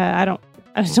 Supposedly that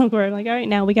I just don't worry. I'm like, all right,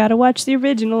 now we got to watch the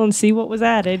original and see what was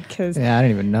added because Yeah, I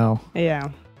didn't even know. yeah.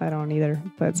 I don't either.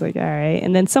 But it's like, all right.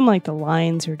 And then some like the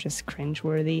lines are just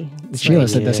cringeworthy. It's Sheila like,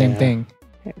 said the same Yeah. thing.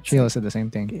 it's Sheila like, said the same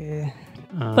thing. yeah.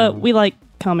 But Um, we like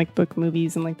comic book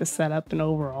movies and like the setup and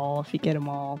overall, if you get them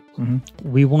all.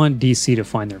 we want DC to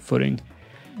find their footing.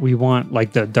 We want,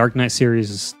 like, the Dark Knight series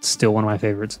is still one of my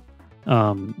favorites.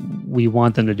 We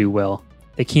want them to do well.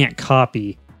 They can't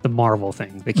copy the Marvel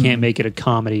thing. They can't make it a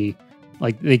comedy.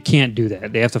 Like, they can't do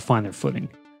that. They have to find their footing.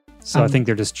 So I think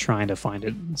they're just trying to find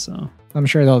it. So I'm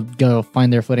sure they'll go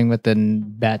find their footing with the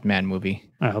Batman movie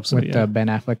I hope so. with Yeah. the Ben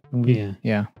Affleck movie. Yeah.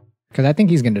 Yeah. Because I think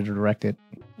he's going to direct it.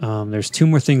 There's two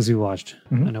more things we watched.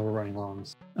 Mhm. I know we're running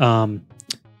long.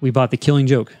 We bought The Killing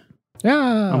Joke Yeah.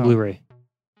 on Blu-ray.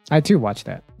 I too watched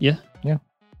that. Yeah. Yeah.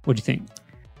 What do you think?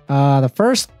 The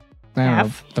first, I don't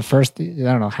Half. know, the first, I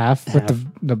don't know, half with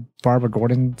the Barbara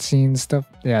Gordon scene stuff.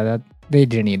 Yeah, that they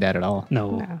didn't need that at all.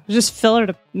 No. No, just filler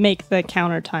to make the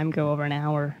counter time go over an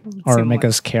hour. Or Seem make like-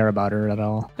 us care about her at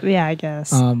all. Yeah, I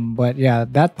guess. But yeah,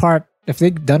 that part, if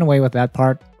they'd done away with that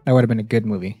part, that would have been a good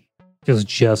movie. It was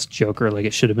just Joker like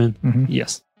it should have been. Mhm.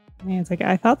 Yes. Yeah, it's like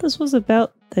I thought this was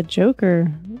about the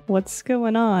Joker. What's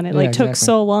going on? It Yeah, like took exactly.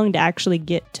 so long to actually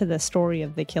get to the story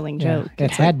of the Killing Yeah, Joke. it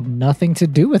It's had nothing to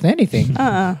do with anything.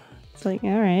 It's like,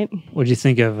 all right. What do you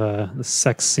think of the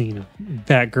sex scene of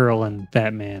Batgirl and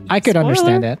Batman? I could Spoiler?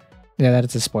 understand that. Yeah,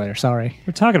 that's a spoiler. Sorry.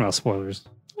 We're talking about spoilers.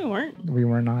 We weren't. We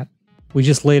were not. We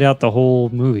just laid out the whole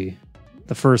movie.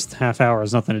 The first half hour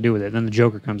has nothing to do with it. Then the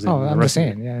Joker comes in. Oh, and the I'm just rest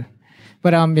of saying, yeah.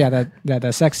 But yeah, that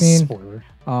the sex it- scene, Spoiler.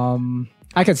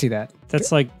 I could see that.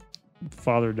 That's like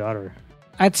father-daughter.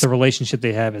 I'd, The relationship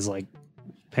they have is like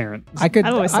parent. I could.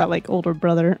 I always I, thought like older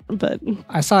brother, but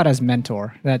I saw it as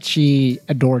mentor. That she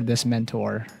adored this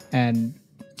mentor, and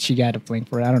she got a fling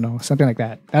for it. I don't know, something like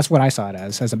that. That's what I saw it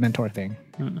as a mentor thing.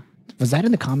 Was that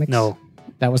in the comics? No,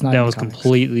 that was not. that in was the comics.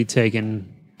 completely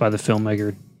taken by the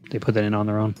filmmaker. They put that in on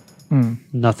their own. Hmm.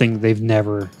 Nothing. They've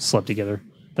never slept together,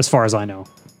 as far as I know.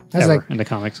 That's ever like, in the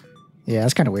comics. yeah,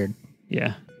 that's kind of weird.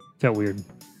 Yeah, felt weird.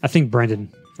 I think Brendan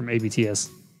from ABTS.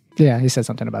 Yeah, he said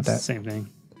something about that. Same thing.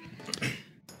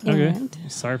 Okay. And-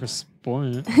 Sorry for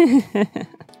spoiling it.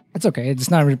 It's okay. It's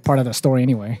not really part of the story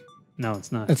anyway. No,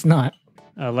 it's not. It's not.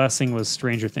 Last thing was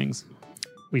Stranger Things.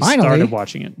 We Finally. started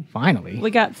watching it. Finally,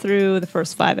 we got through the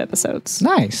first 5 episodes,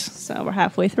 nice. so we're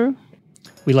halfway through.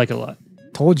 We like it a lot.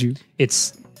 Told you.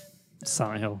 It's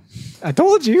Silent Hill, I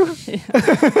told you.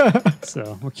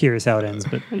 so we're curious how it ends.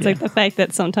 But It's yeah. like the fact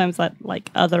that sometimes that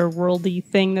like otherworldly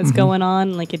thing that's going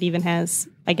on, like it even has.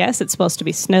 I guess it's supposed to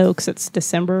be snow because it's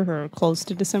December or close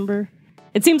to December.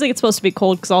 It seems like it's supposed to be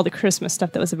cold because all the Christmas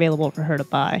stuff that was available for her to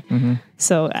buy.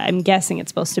 So I'm guessing it's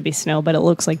supposed to be snow, but it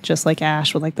looks like just like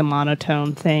ash with like the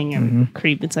monotone thing and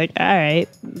creep. It's like, all right,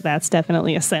 that's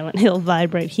definitely a Silent Hill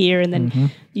vibe right here. And then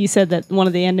you said that one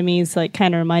of the enemies like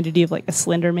kind of reminded you of like a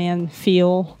Slender Man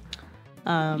feel.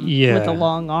 Yeah. With the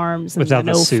long arms and Without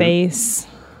the the no suit. face.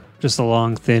 just a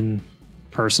long, thin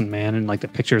person, man, and like the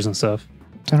pictures and stuff.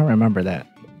 I don't remember that.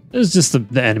 It was just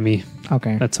the enemy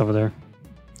Okay. that's over there.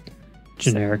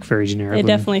 Generic, very generic. It looking.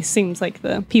 definitely seems like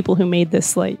the people who made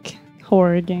this like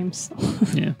horror games.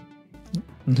 Yeah.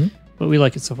 Mhm. But we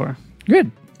like it so far.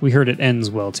 Good. We heard it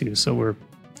ends well too, so we're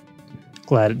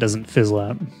glad it doesn't fizzle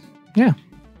out. Yeah.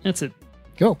 That's it.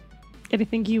 Cool.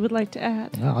 Anything you would like to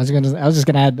add? Well, I was just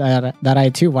gonna add that I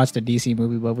too watched a DC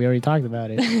movie, but we already talked about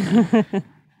it.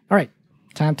 All right,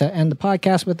 time to end the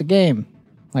podcast with the game.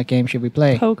 What game should we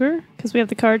play? Poker? Because we have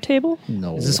the card table?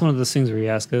 No. Is this one of those things where you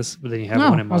ask us, but then you have No,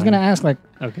 one I in was mind? gonna ask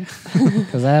Okay.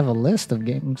 because I have a list of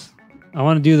games. I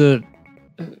want to do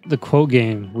the quote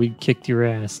game. We kicked your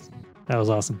ass. That was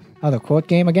awesome. Oh, the quote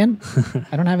game again?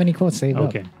 I don't have any quotes saved up.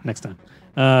 Okay, next time.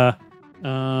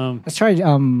 Let's try.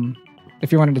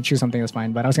 If you wanted to choose something, that's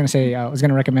fine. But I was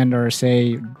gonna recommend or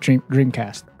say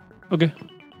Dreamcast. Okay,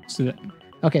 let's do that.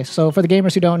 Okay, so for the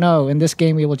gamers who don't know, in this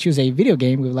game we will choose a video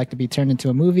game we would like to be turned into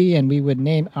a movie, and we would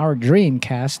name our dream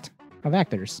cast of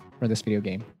actors for this video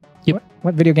game. Yep.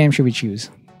 What video game should we choose?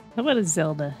 How about a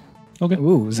Zelda? Okay.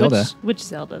 Ooh, Zelda. Which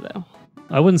Zelda, though?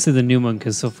 I wouldn't say the new one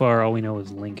because so far all we know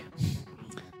is Link.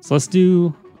 So let's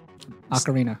do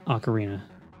Ocarina. Ocarina.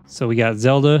 So we got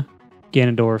Zelda,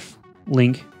 Ganondorf,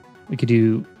 Link. We could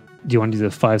do. Do you want to do the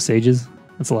 5 sages?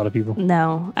 That's a lot of people.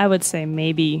 No, I would say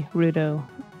maybe Rudo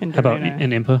and How about Daruna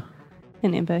an Impa?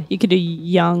 and Impa. You could do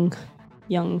young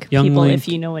Young people Link. if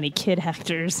you know any kid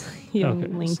actors. Young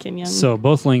Okay. Link and young. So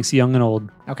both Links, young and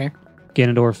old. Okay.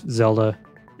 Ganondorf, Zelda,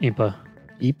 Impa.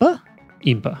 Ipa?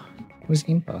 Impa. Who's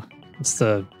Impa? It's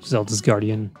the Zelda's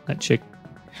guardian. That chick.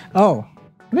 Oh,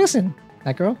 listen,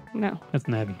 that girl. no. That's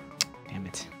Navi. Damn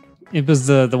it. It was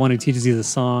the one who teaches you the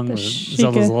song, The or Sheikah.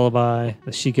 Zelda's Lullaby,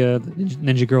 the Sheikah, the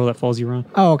ninja girl that follows you around.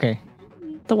 Oh, okay.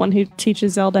 The one who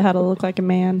teaches Zelda how to look like a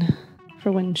man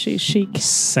for when she's chic.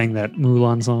 Sang that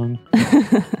Mulan song.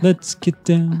 Let's get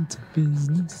down to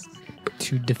business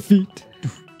to defeat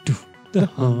the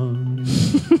Hun.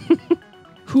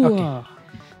 Hooah.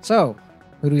 So,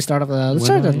 who do we start off with? Let's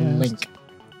When start with I asked Link.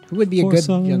 Who would be a For good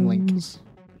young Link? sons,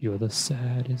 You're the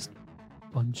saddest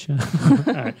bunch. All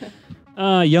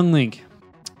right. Young Link.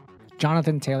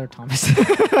 Jonathan Taylor Thomas.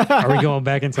 Are we going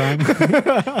back in time?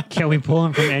 Can we pull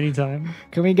him from any time?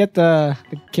 Can we get the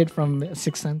kid from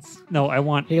Sixth Sense? No, I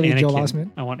want Haley Anakin. Joel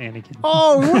Osment? I want Anakin.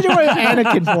 Oh, what do you want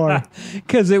Anakin for?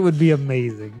 Because it would be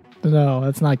amazing. No,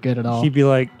 that's not good at all. He'd be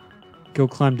like, go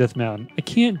climb Death Mountain. I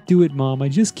can't do it, Mom. I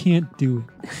just can't do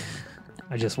it.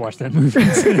 I just watched that movie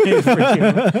today for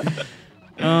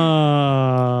you.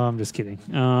 I'm just kidding.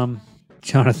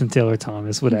 Jonathan Taylor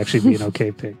Thomas would actually be an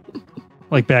okay pick.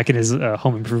 Like back in his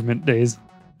Home Improvement days.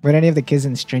 Would any of the kids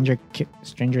in Stranger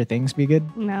Things be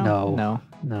good? No.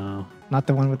 No. Not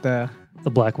the one with the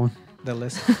Black one.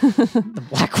 list. The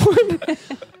black one.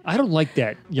 I don't like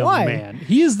that young Why? man.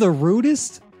 He is the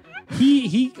rudest. He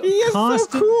He is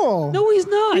constant- so cool. No, he's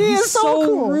not. He He's is so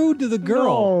cool. rude to the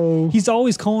girl. No. He's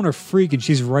always calling her freak, and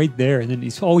she's right there. And then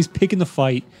he's always picking the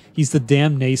fight. He's the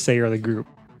damn naysayer of the group.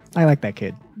 I like that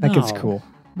kid. That kid's No. cool.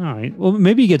 All right. Well,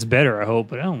 maybe he gets better, I hope,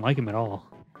 but I don't like him at all.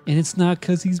 And it's not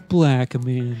because he's black,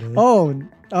 Amanda.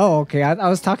 Oh, okay. I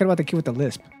was talking about the kid with the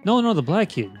lisp. No, the black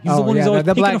kid. He's the one who's always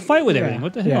picking a fight with everything.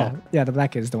 What the hell? Yeah, the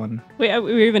black kid is the one. We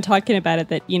were even talking about it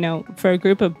that, for a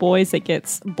group of boys that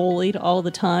gets bullied all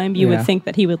the time, you Yeah. would think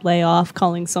that he would lay off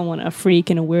calling someone a freak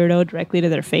and a weirdo directly to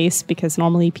their face because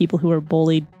normally people who are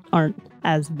bullied aren't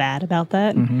as bad about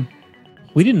that. Mm-hmm.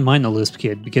 We didn't mind the lisp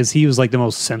kid because he was like the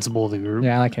most sensible of the group.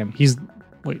 Yeah, I like him.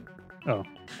 Wait. Oh.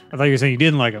 I thought you were saying you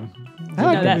didn't like him. I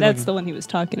like No, him. that's the one he was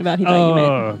talking about. He thought you meant.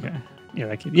 Oh, okay. Yeah,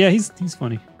 that kid. Yeah, he's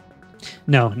funny.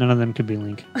 No, none of them could be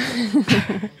Link.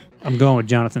 I'm going with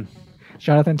Jonathan.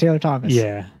 Jonathan Taylor Thomas.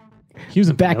 Yeah. He was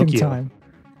in Back in Pinocchio. time.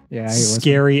 Yeah, he was.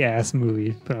 Scary ass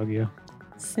movie, Pinocchio.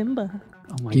 Simba.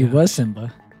 Oh my He god. was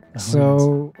Simba.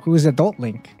 So, who's adult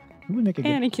Link? Who would make a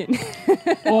good? Anakin.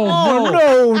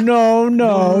 Oh,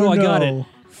 No, I got it.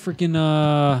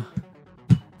 Freaking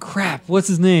crap. What's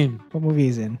his name? What movie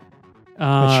is in?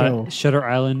 show? Shutter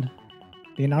Island.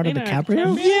 Leonardo Leonardo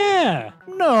DiCaprio? Yeah.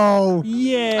 No.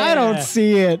 Yeah. I don't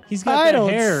see it. He's got I that don't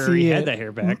hair. see He it. had that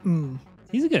hair back. Mm-mm.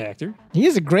 He's a good actor. He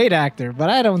is a great actor, but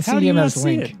I don't How see do you him not as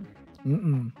see Link. it?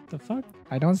 Mm-mm. The fuck?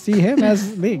 I don't see him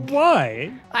as Link.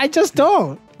 Why? I just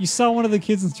don't. You saw one of the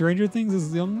kids in Stranger Things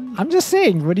as young? I'm just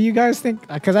saying. What do you guys think?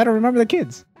 Because I don't remember the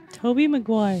kids. Toby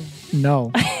Maguire.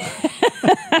 No.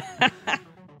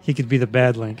 He could be the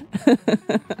bad Link.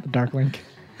 Dark Link.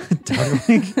 Dark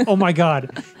Link. Oh my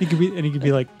god. He could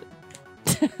be like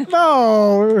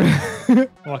No.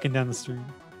 walking down the street.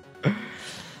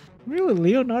 Really,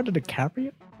 Leonardo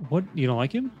DiCaprio? What? You don't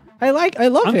like him? I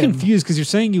love I'm him. confused because you're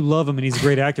saying you love him and he's a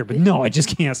great actor, but no, I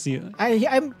just can't see it.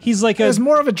 I'm. He's like It's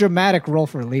more of a dramatic role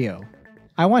for Leo.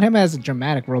 I want him as a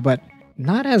dramatic role, but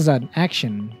not as an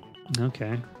action.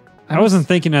 Okay. I wasn't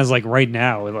thinking as like right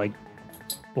now with like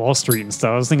Wall Street and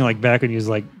stuff. I was thinking like back when he was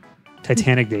like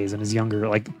Titanic days and his younger,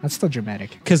 like That's still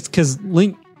dramatic. because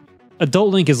Link,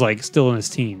 adult Link is like still in his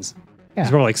teens. Yeah.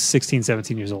 He's probably like 16,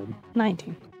 17 years old.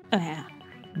 19. Oh, yeah.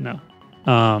 No.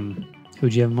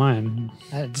 Who'd you have in mind?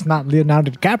 It's not Leonardo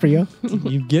DiCaprio.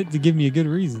 You get to give me a good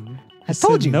reason. I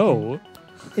told said you. no.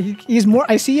 He's more.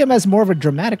 I see him as more of a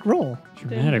dramatic role.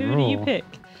 Dramatic Then who role. do you pick?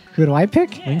 Who do I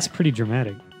pick? Link's pretty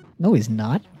dramatic. No, he's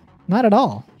not. Not at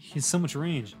all. He has so much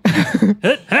range.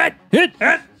 hit.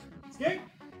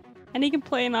 And he can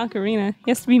play an ocarina.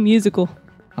 He has to be musical.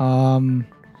 Mark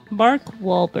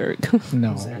Wahlberg.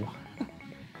 No.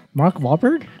 Mark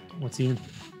Wahlberg? What's he in?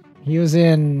 He was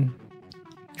in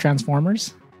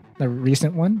Transformers, the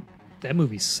recent one. That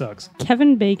movie sucks.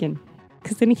 Kevin Bacon.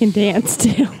 Because then he can dance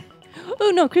too. Oh,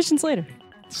 no, Christian Slater.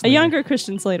 A younger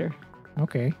Christian Slater.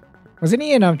 Okay. Wasn't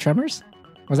he in Tremors?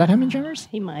 Was that him in Tremors?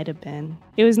 He might have been.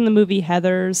 It was in the movie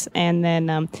Heathers, and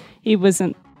then he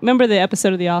wasn't. Remember the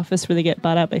episode of The Office where they get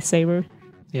bought out by Saber?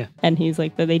 Yeah. And he's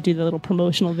like, they do the little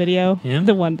promotional video. Him?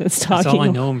 The one that's talking. That's all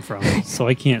I know him from, so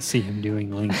I can't see him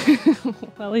doing Link.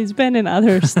 Well, he's been in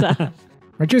other stuff.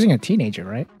 We're choosing a teenager,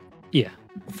 right? Yeah.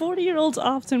 40-year-olds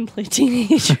often play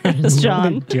teenagers,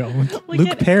 John. No, they don't. Look Luke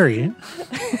at- Perry.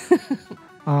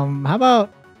 How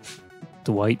about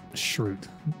Dwight Schrute.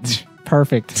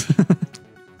 perfect?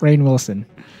 Rainn Wilson.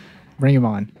 Bring him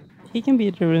on. He can be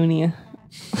a Darunia.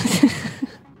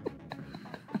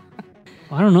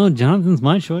 I don't know. Jonathan's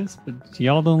my choice, but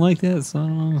y'all don't like that, so I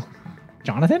don't know.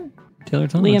 Jonathan? Taylor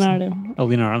Thomas. Leonardo. Oh,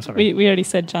 Leonardo. I'm sorry. We already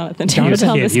said Jonathan. Taylor Jonathan?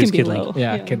 Thomas Yeah, he was can be Kid Link. low.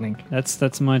 Yeah, Kid Link.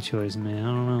 That's my choice,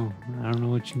 man. I don't know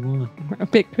what you want. I'll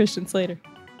pick Christian Slater.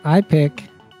 I pick.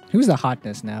 Who's the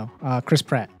hotness now? Chris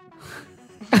Pratt.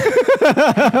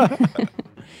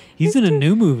 He's in a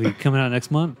new movie coming out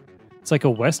next month. It's like a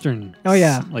western. Oh,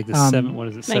 yeah. Like the Um, seven. What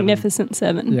is it? Seven? Magnificent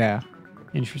Seven. Yeah.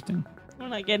 Interesting. We're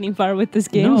not getting far with this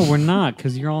game. No, we're not,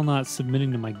 because you're all not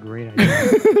submitting to my great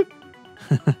idea.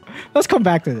 Let's come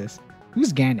back to this.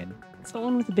 Who's Ganon?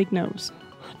 Someone with a big nose.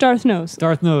 Darth Nose.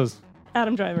 Darth knows.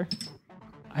 Adam Driver.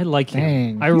 I like him.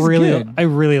 Dang, I he's really, good. I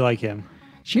really like him.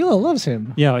 Sheila loves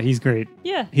him. Yeah, he's great.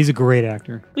 Yeah. He's a great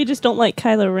actor. We just don't like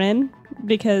Kylo Ren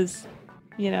because,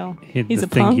 he's The a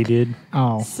thing punk. he did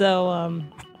Oh. So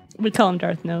we call him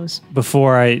Darth Nose.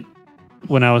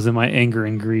 when I was in my anger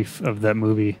and grief of that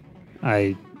movie,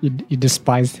 I You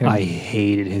despised him.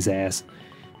 hated his ass.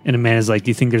 And Amanda's like,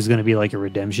 "Do you think there's going to be like a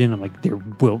redemption?" I'm like, "There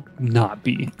will not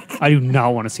be. I do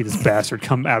not want to see this bastard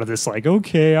come out of this like,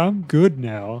 okay, I'm good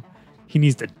now. He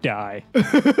needs to die.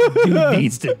 Dude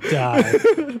needs to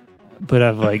die." But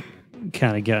I've like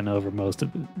kind of gotten over most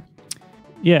of it.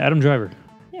 Yeah, Adam Driver.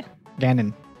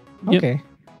 Ganon. Yep. Okay.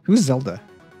 Who's Zelda?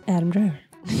 Adam Driver.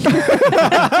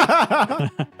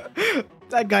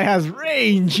 That guy has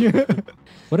range.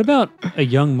 What about a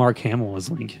young Mark Hamill as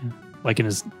Link, like in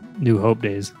his New Hope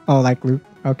days? Oh, like Luke.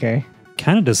 Okay.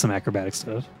 Kind of does some acrobatic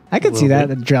stuff. I could A see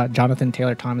little that. Jonathan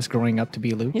Taylor Thomas growing up to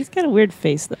be Luke. He's got a weird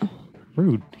face, though.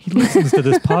 Rude. He listens to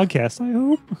this podcast, I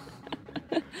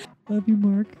hope. Love you,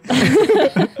 Mark.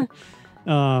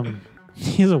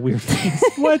 He has a weird face.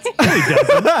 What? No, he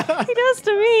doesn't. He does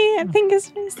to me. I think his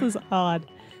face is odd.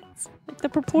 It's like the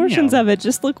proportions Damn. of it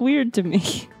just look weird to me.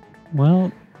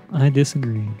 Well, I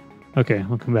disagree. Okay,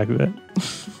 I'll come back to that.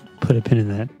 Put a pin in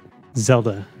that.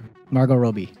 Zelda. Margot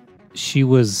Robbie. She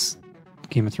was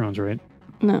Game of Thrones, right?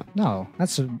 No, No,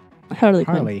 that's Harley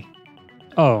Quinn. Harley.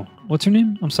 Oh, what's her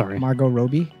name? I'm sorry. Margot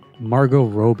Robbie. Margot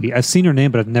Robbie. I've seen her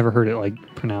name, but I've never heard it like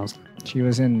pronounced. She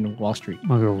was in Wall Street.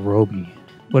 Margot Robbie.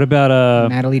 What about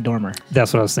Natalie Dormer.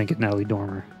 that's what I was thinking, Natalie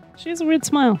Dormer. She has a weird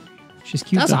smile. She's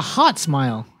cute. That's though. a hot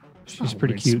smile. She's Not a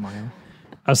pretty weird cute. Smile.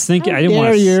 I was thinking How I didn't dare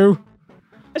want to you?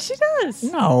 She does.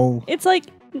 No. It's like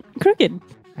crooked.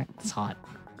 That's hot.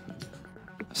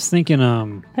 I was thinking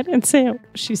I didn't say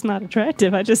she's not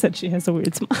attractive. I just said she has a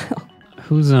weird smile.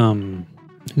 who's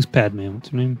Padman? What's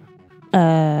her name?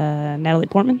 Natalie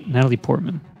Portman. Natalie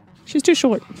Portman. She's too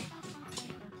short.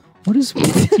 What is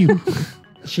with you?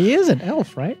 She is an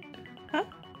elf, right?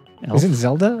 Elf? Isn't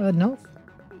Zelda an elf?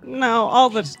 No, all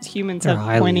the humans They're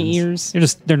have pointy Hylians.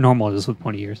 ears. They're normal just with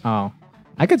pointy ears. Oh.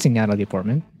 I could see Natalie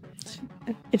Portman.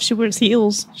 If she wears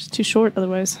heels, she's too short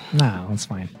otherwise. No, that's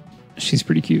fine. She's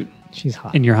pretty cute. She's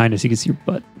hot. And Your Highness, you can see your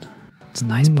butt. It's a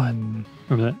nice butt. Mm,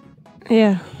 Remember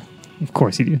Yeah. that? Of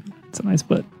course you do. It's a nice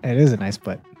butt. It is a nice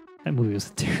butt. That movie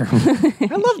was terrible.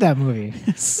 I love that movie.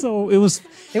 So it was.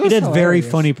 It It had very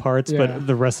hilarious. funny parts, Yeah. but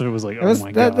the rest of it was like, It was oh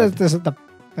my god.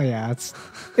 yeah,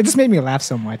 it just made me laugh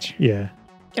so much. Yeah.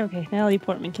 Okay, Natalie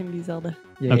Portman can be Zelda.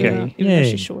 Yeah. Okay. Even though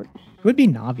Yay. she's short. It would be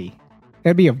Navi.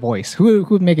 It'd be a voice. Who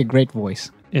would make a great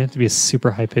voice? It had to be a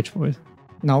super high pitched voice.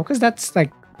 No, because that's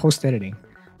like post editing.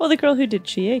 Well, the girl who did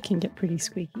Chie can get pretty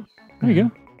squeaky. There you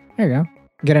go. There you go.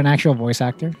 Get an actual voice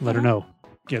actor. Let her know.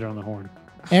 Get her on the horn.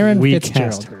 Aaron we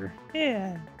Fitzgerald. cast her.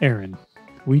 Yeah. Aaron,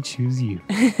 we choose you.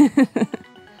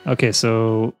 Okay,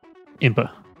 so Impa.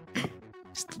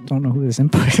 Still don't know who this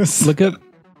imp is. Look up,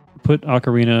 put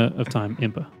Ocarina of Time,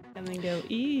 Impa. And then go,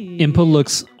 ee. Impa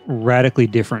looks radically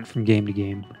different from game to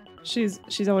game. She's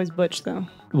always butch though.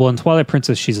 Well, in Twilight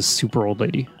Princess, she's a super old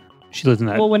lady. She lives in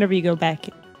that Well, whenever you go back,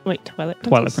 wait, Twilight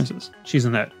Princess. She's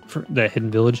in that hidden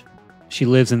village. She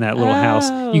lives in that little house.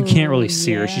 You can't really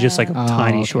see her. She's just like a yeah.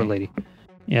 tiny, Oh, okay. short lady.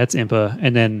 Yeah, it's Impa.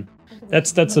 And then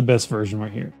that's the best version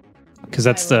right here. Because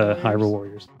that's the Hyrule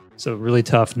Warriors. So really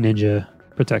tough ninja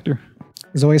protector.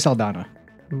 Zoe Saldana.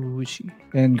 Who is she?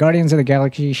 In Guardians of the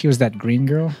Galaxy, she was that green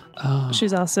girl. Oh,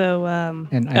 She's also And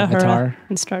Uhura Avatar.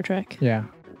 in Star Trek. Yeah.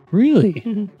 really?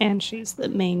 Mhm. And she's the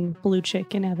main blue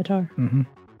chick in Avatar. Mm-hmm.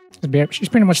 She's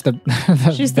pretty much the,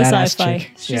 She's the badass sci-fi.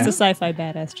 chick. She's yeah. the sci-fi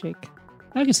badass chick.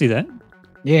 I can see that.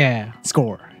 Yeah.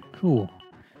 Score. Cool.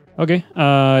 Okay,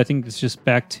 I think it's just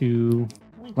back to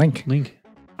Link. Link.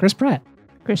 Chris Pratt.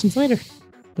 Christian Slater.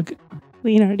 Look at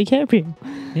Leonardo DiCaprio.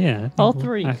 yeah. I think All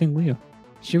three. I think Leo.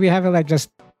 Should we have it like just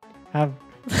have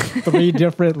 3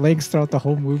 different links throughout the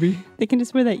whole movie? They can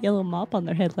just wear that yellow mop on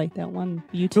their head like that one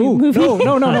YouTube Ooh, movie.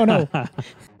 no.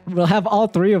 We'll have all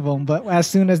 3 of them, but as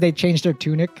soon as they change their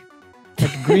tunic,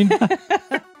 like green.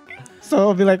 So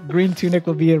it'll be like green tunic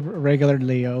will be a regular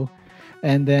Leo.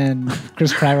 And then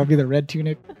Chris Pratt will be the red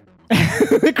tunic.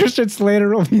 Christian Slater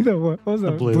will be what was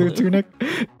the blue tunic?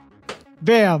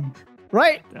 Bam!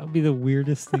 Right? That would be the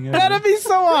weirdest thing ever. That'd be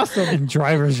so awesome. And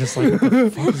Driver's just like, what the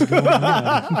fuck is going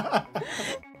on?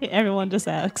 Everyone just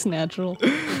acts natural.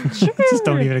 Just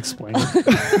don't even explain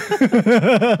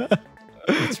it.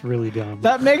 It's really dumb.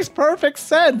 That makes perfect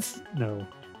sense. No.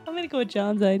 I'm gonna go with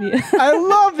John's idea. I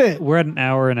love it. We're at an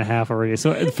hour and a half already.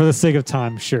 So for the sake of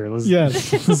time, sure. Let's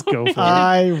go for it.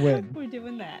 I win. We're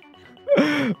doing that.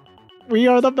 We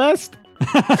are the best.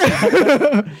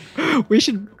 We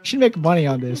should make money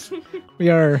on this. We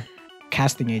are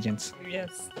casting agents.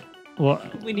 Yes. Well,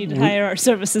 We need to hire our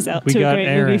services out we to a got great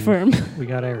Aaron. movie firm. we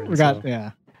got Aaron. We got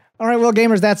yeah. All right, well,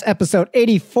 gamers, that's episode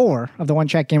 84 of the One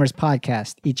Track Gamers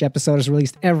podcast. Each episode is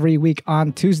released every week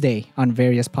on Tuesday on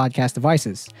various podcast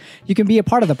devices. You can be a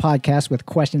part of the podcast with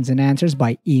questions and answers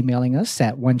by emailing us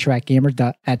at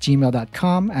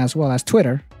onetrackgamer@gmail.com, as well as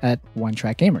Twitter at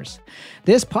OneTrackGamers.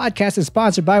 This podcast is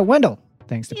sponsored by Wendell,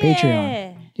 thanks to Patreon.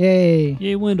 Yay.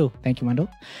 Yay, Wendell. Thank you, Wendell.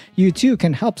 You too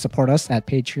can help support us at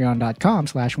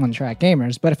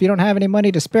patreon.com/OneTrackGamers. But if you don't have any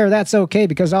money to spare, that's okay,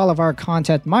 because all of our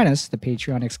content minus the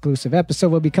Patreon exclusive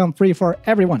episode will become free for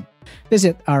everyone.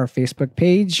 Visit our Facebook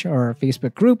page or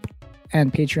Facebook group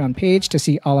and Patreon page to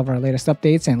see all of our latest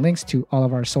updates and links to all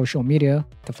of our social media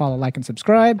to follow, like, and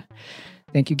subscribe.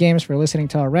 Thank you, gamers, for listening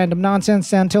to our random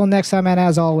nonsense. Until next time, and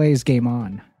as always, game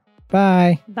on.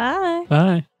 Bye. Bye.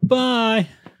 Bye. Bye.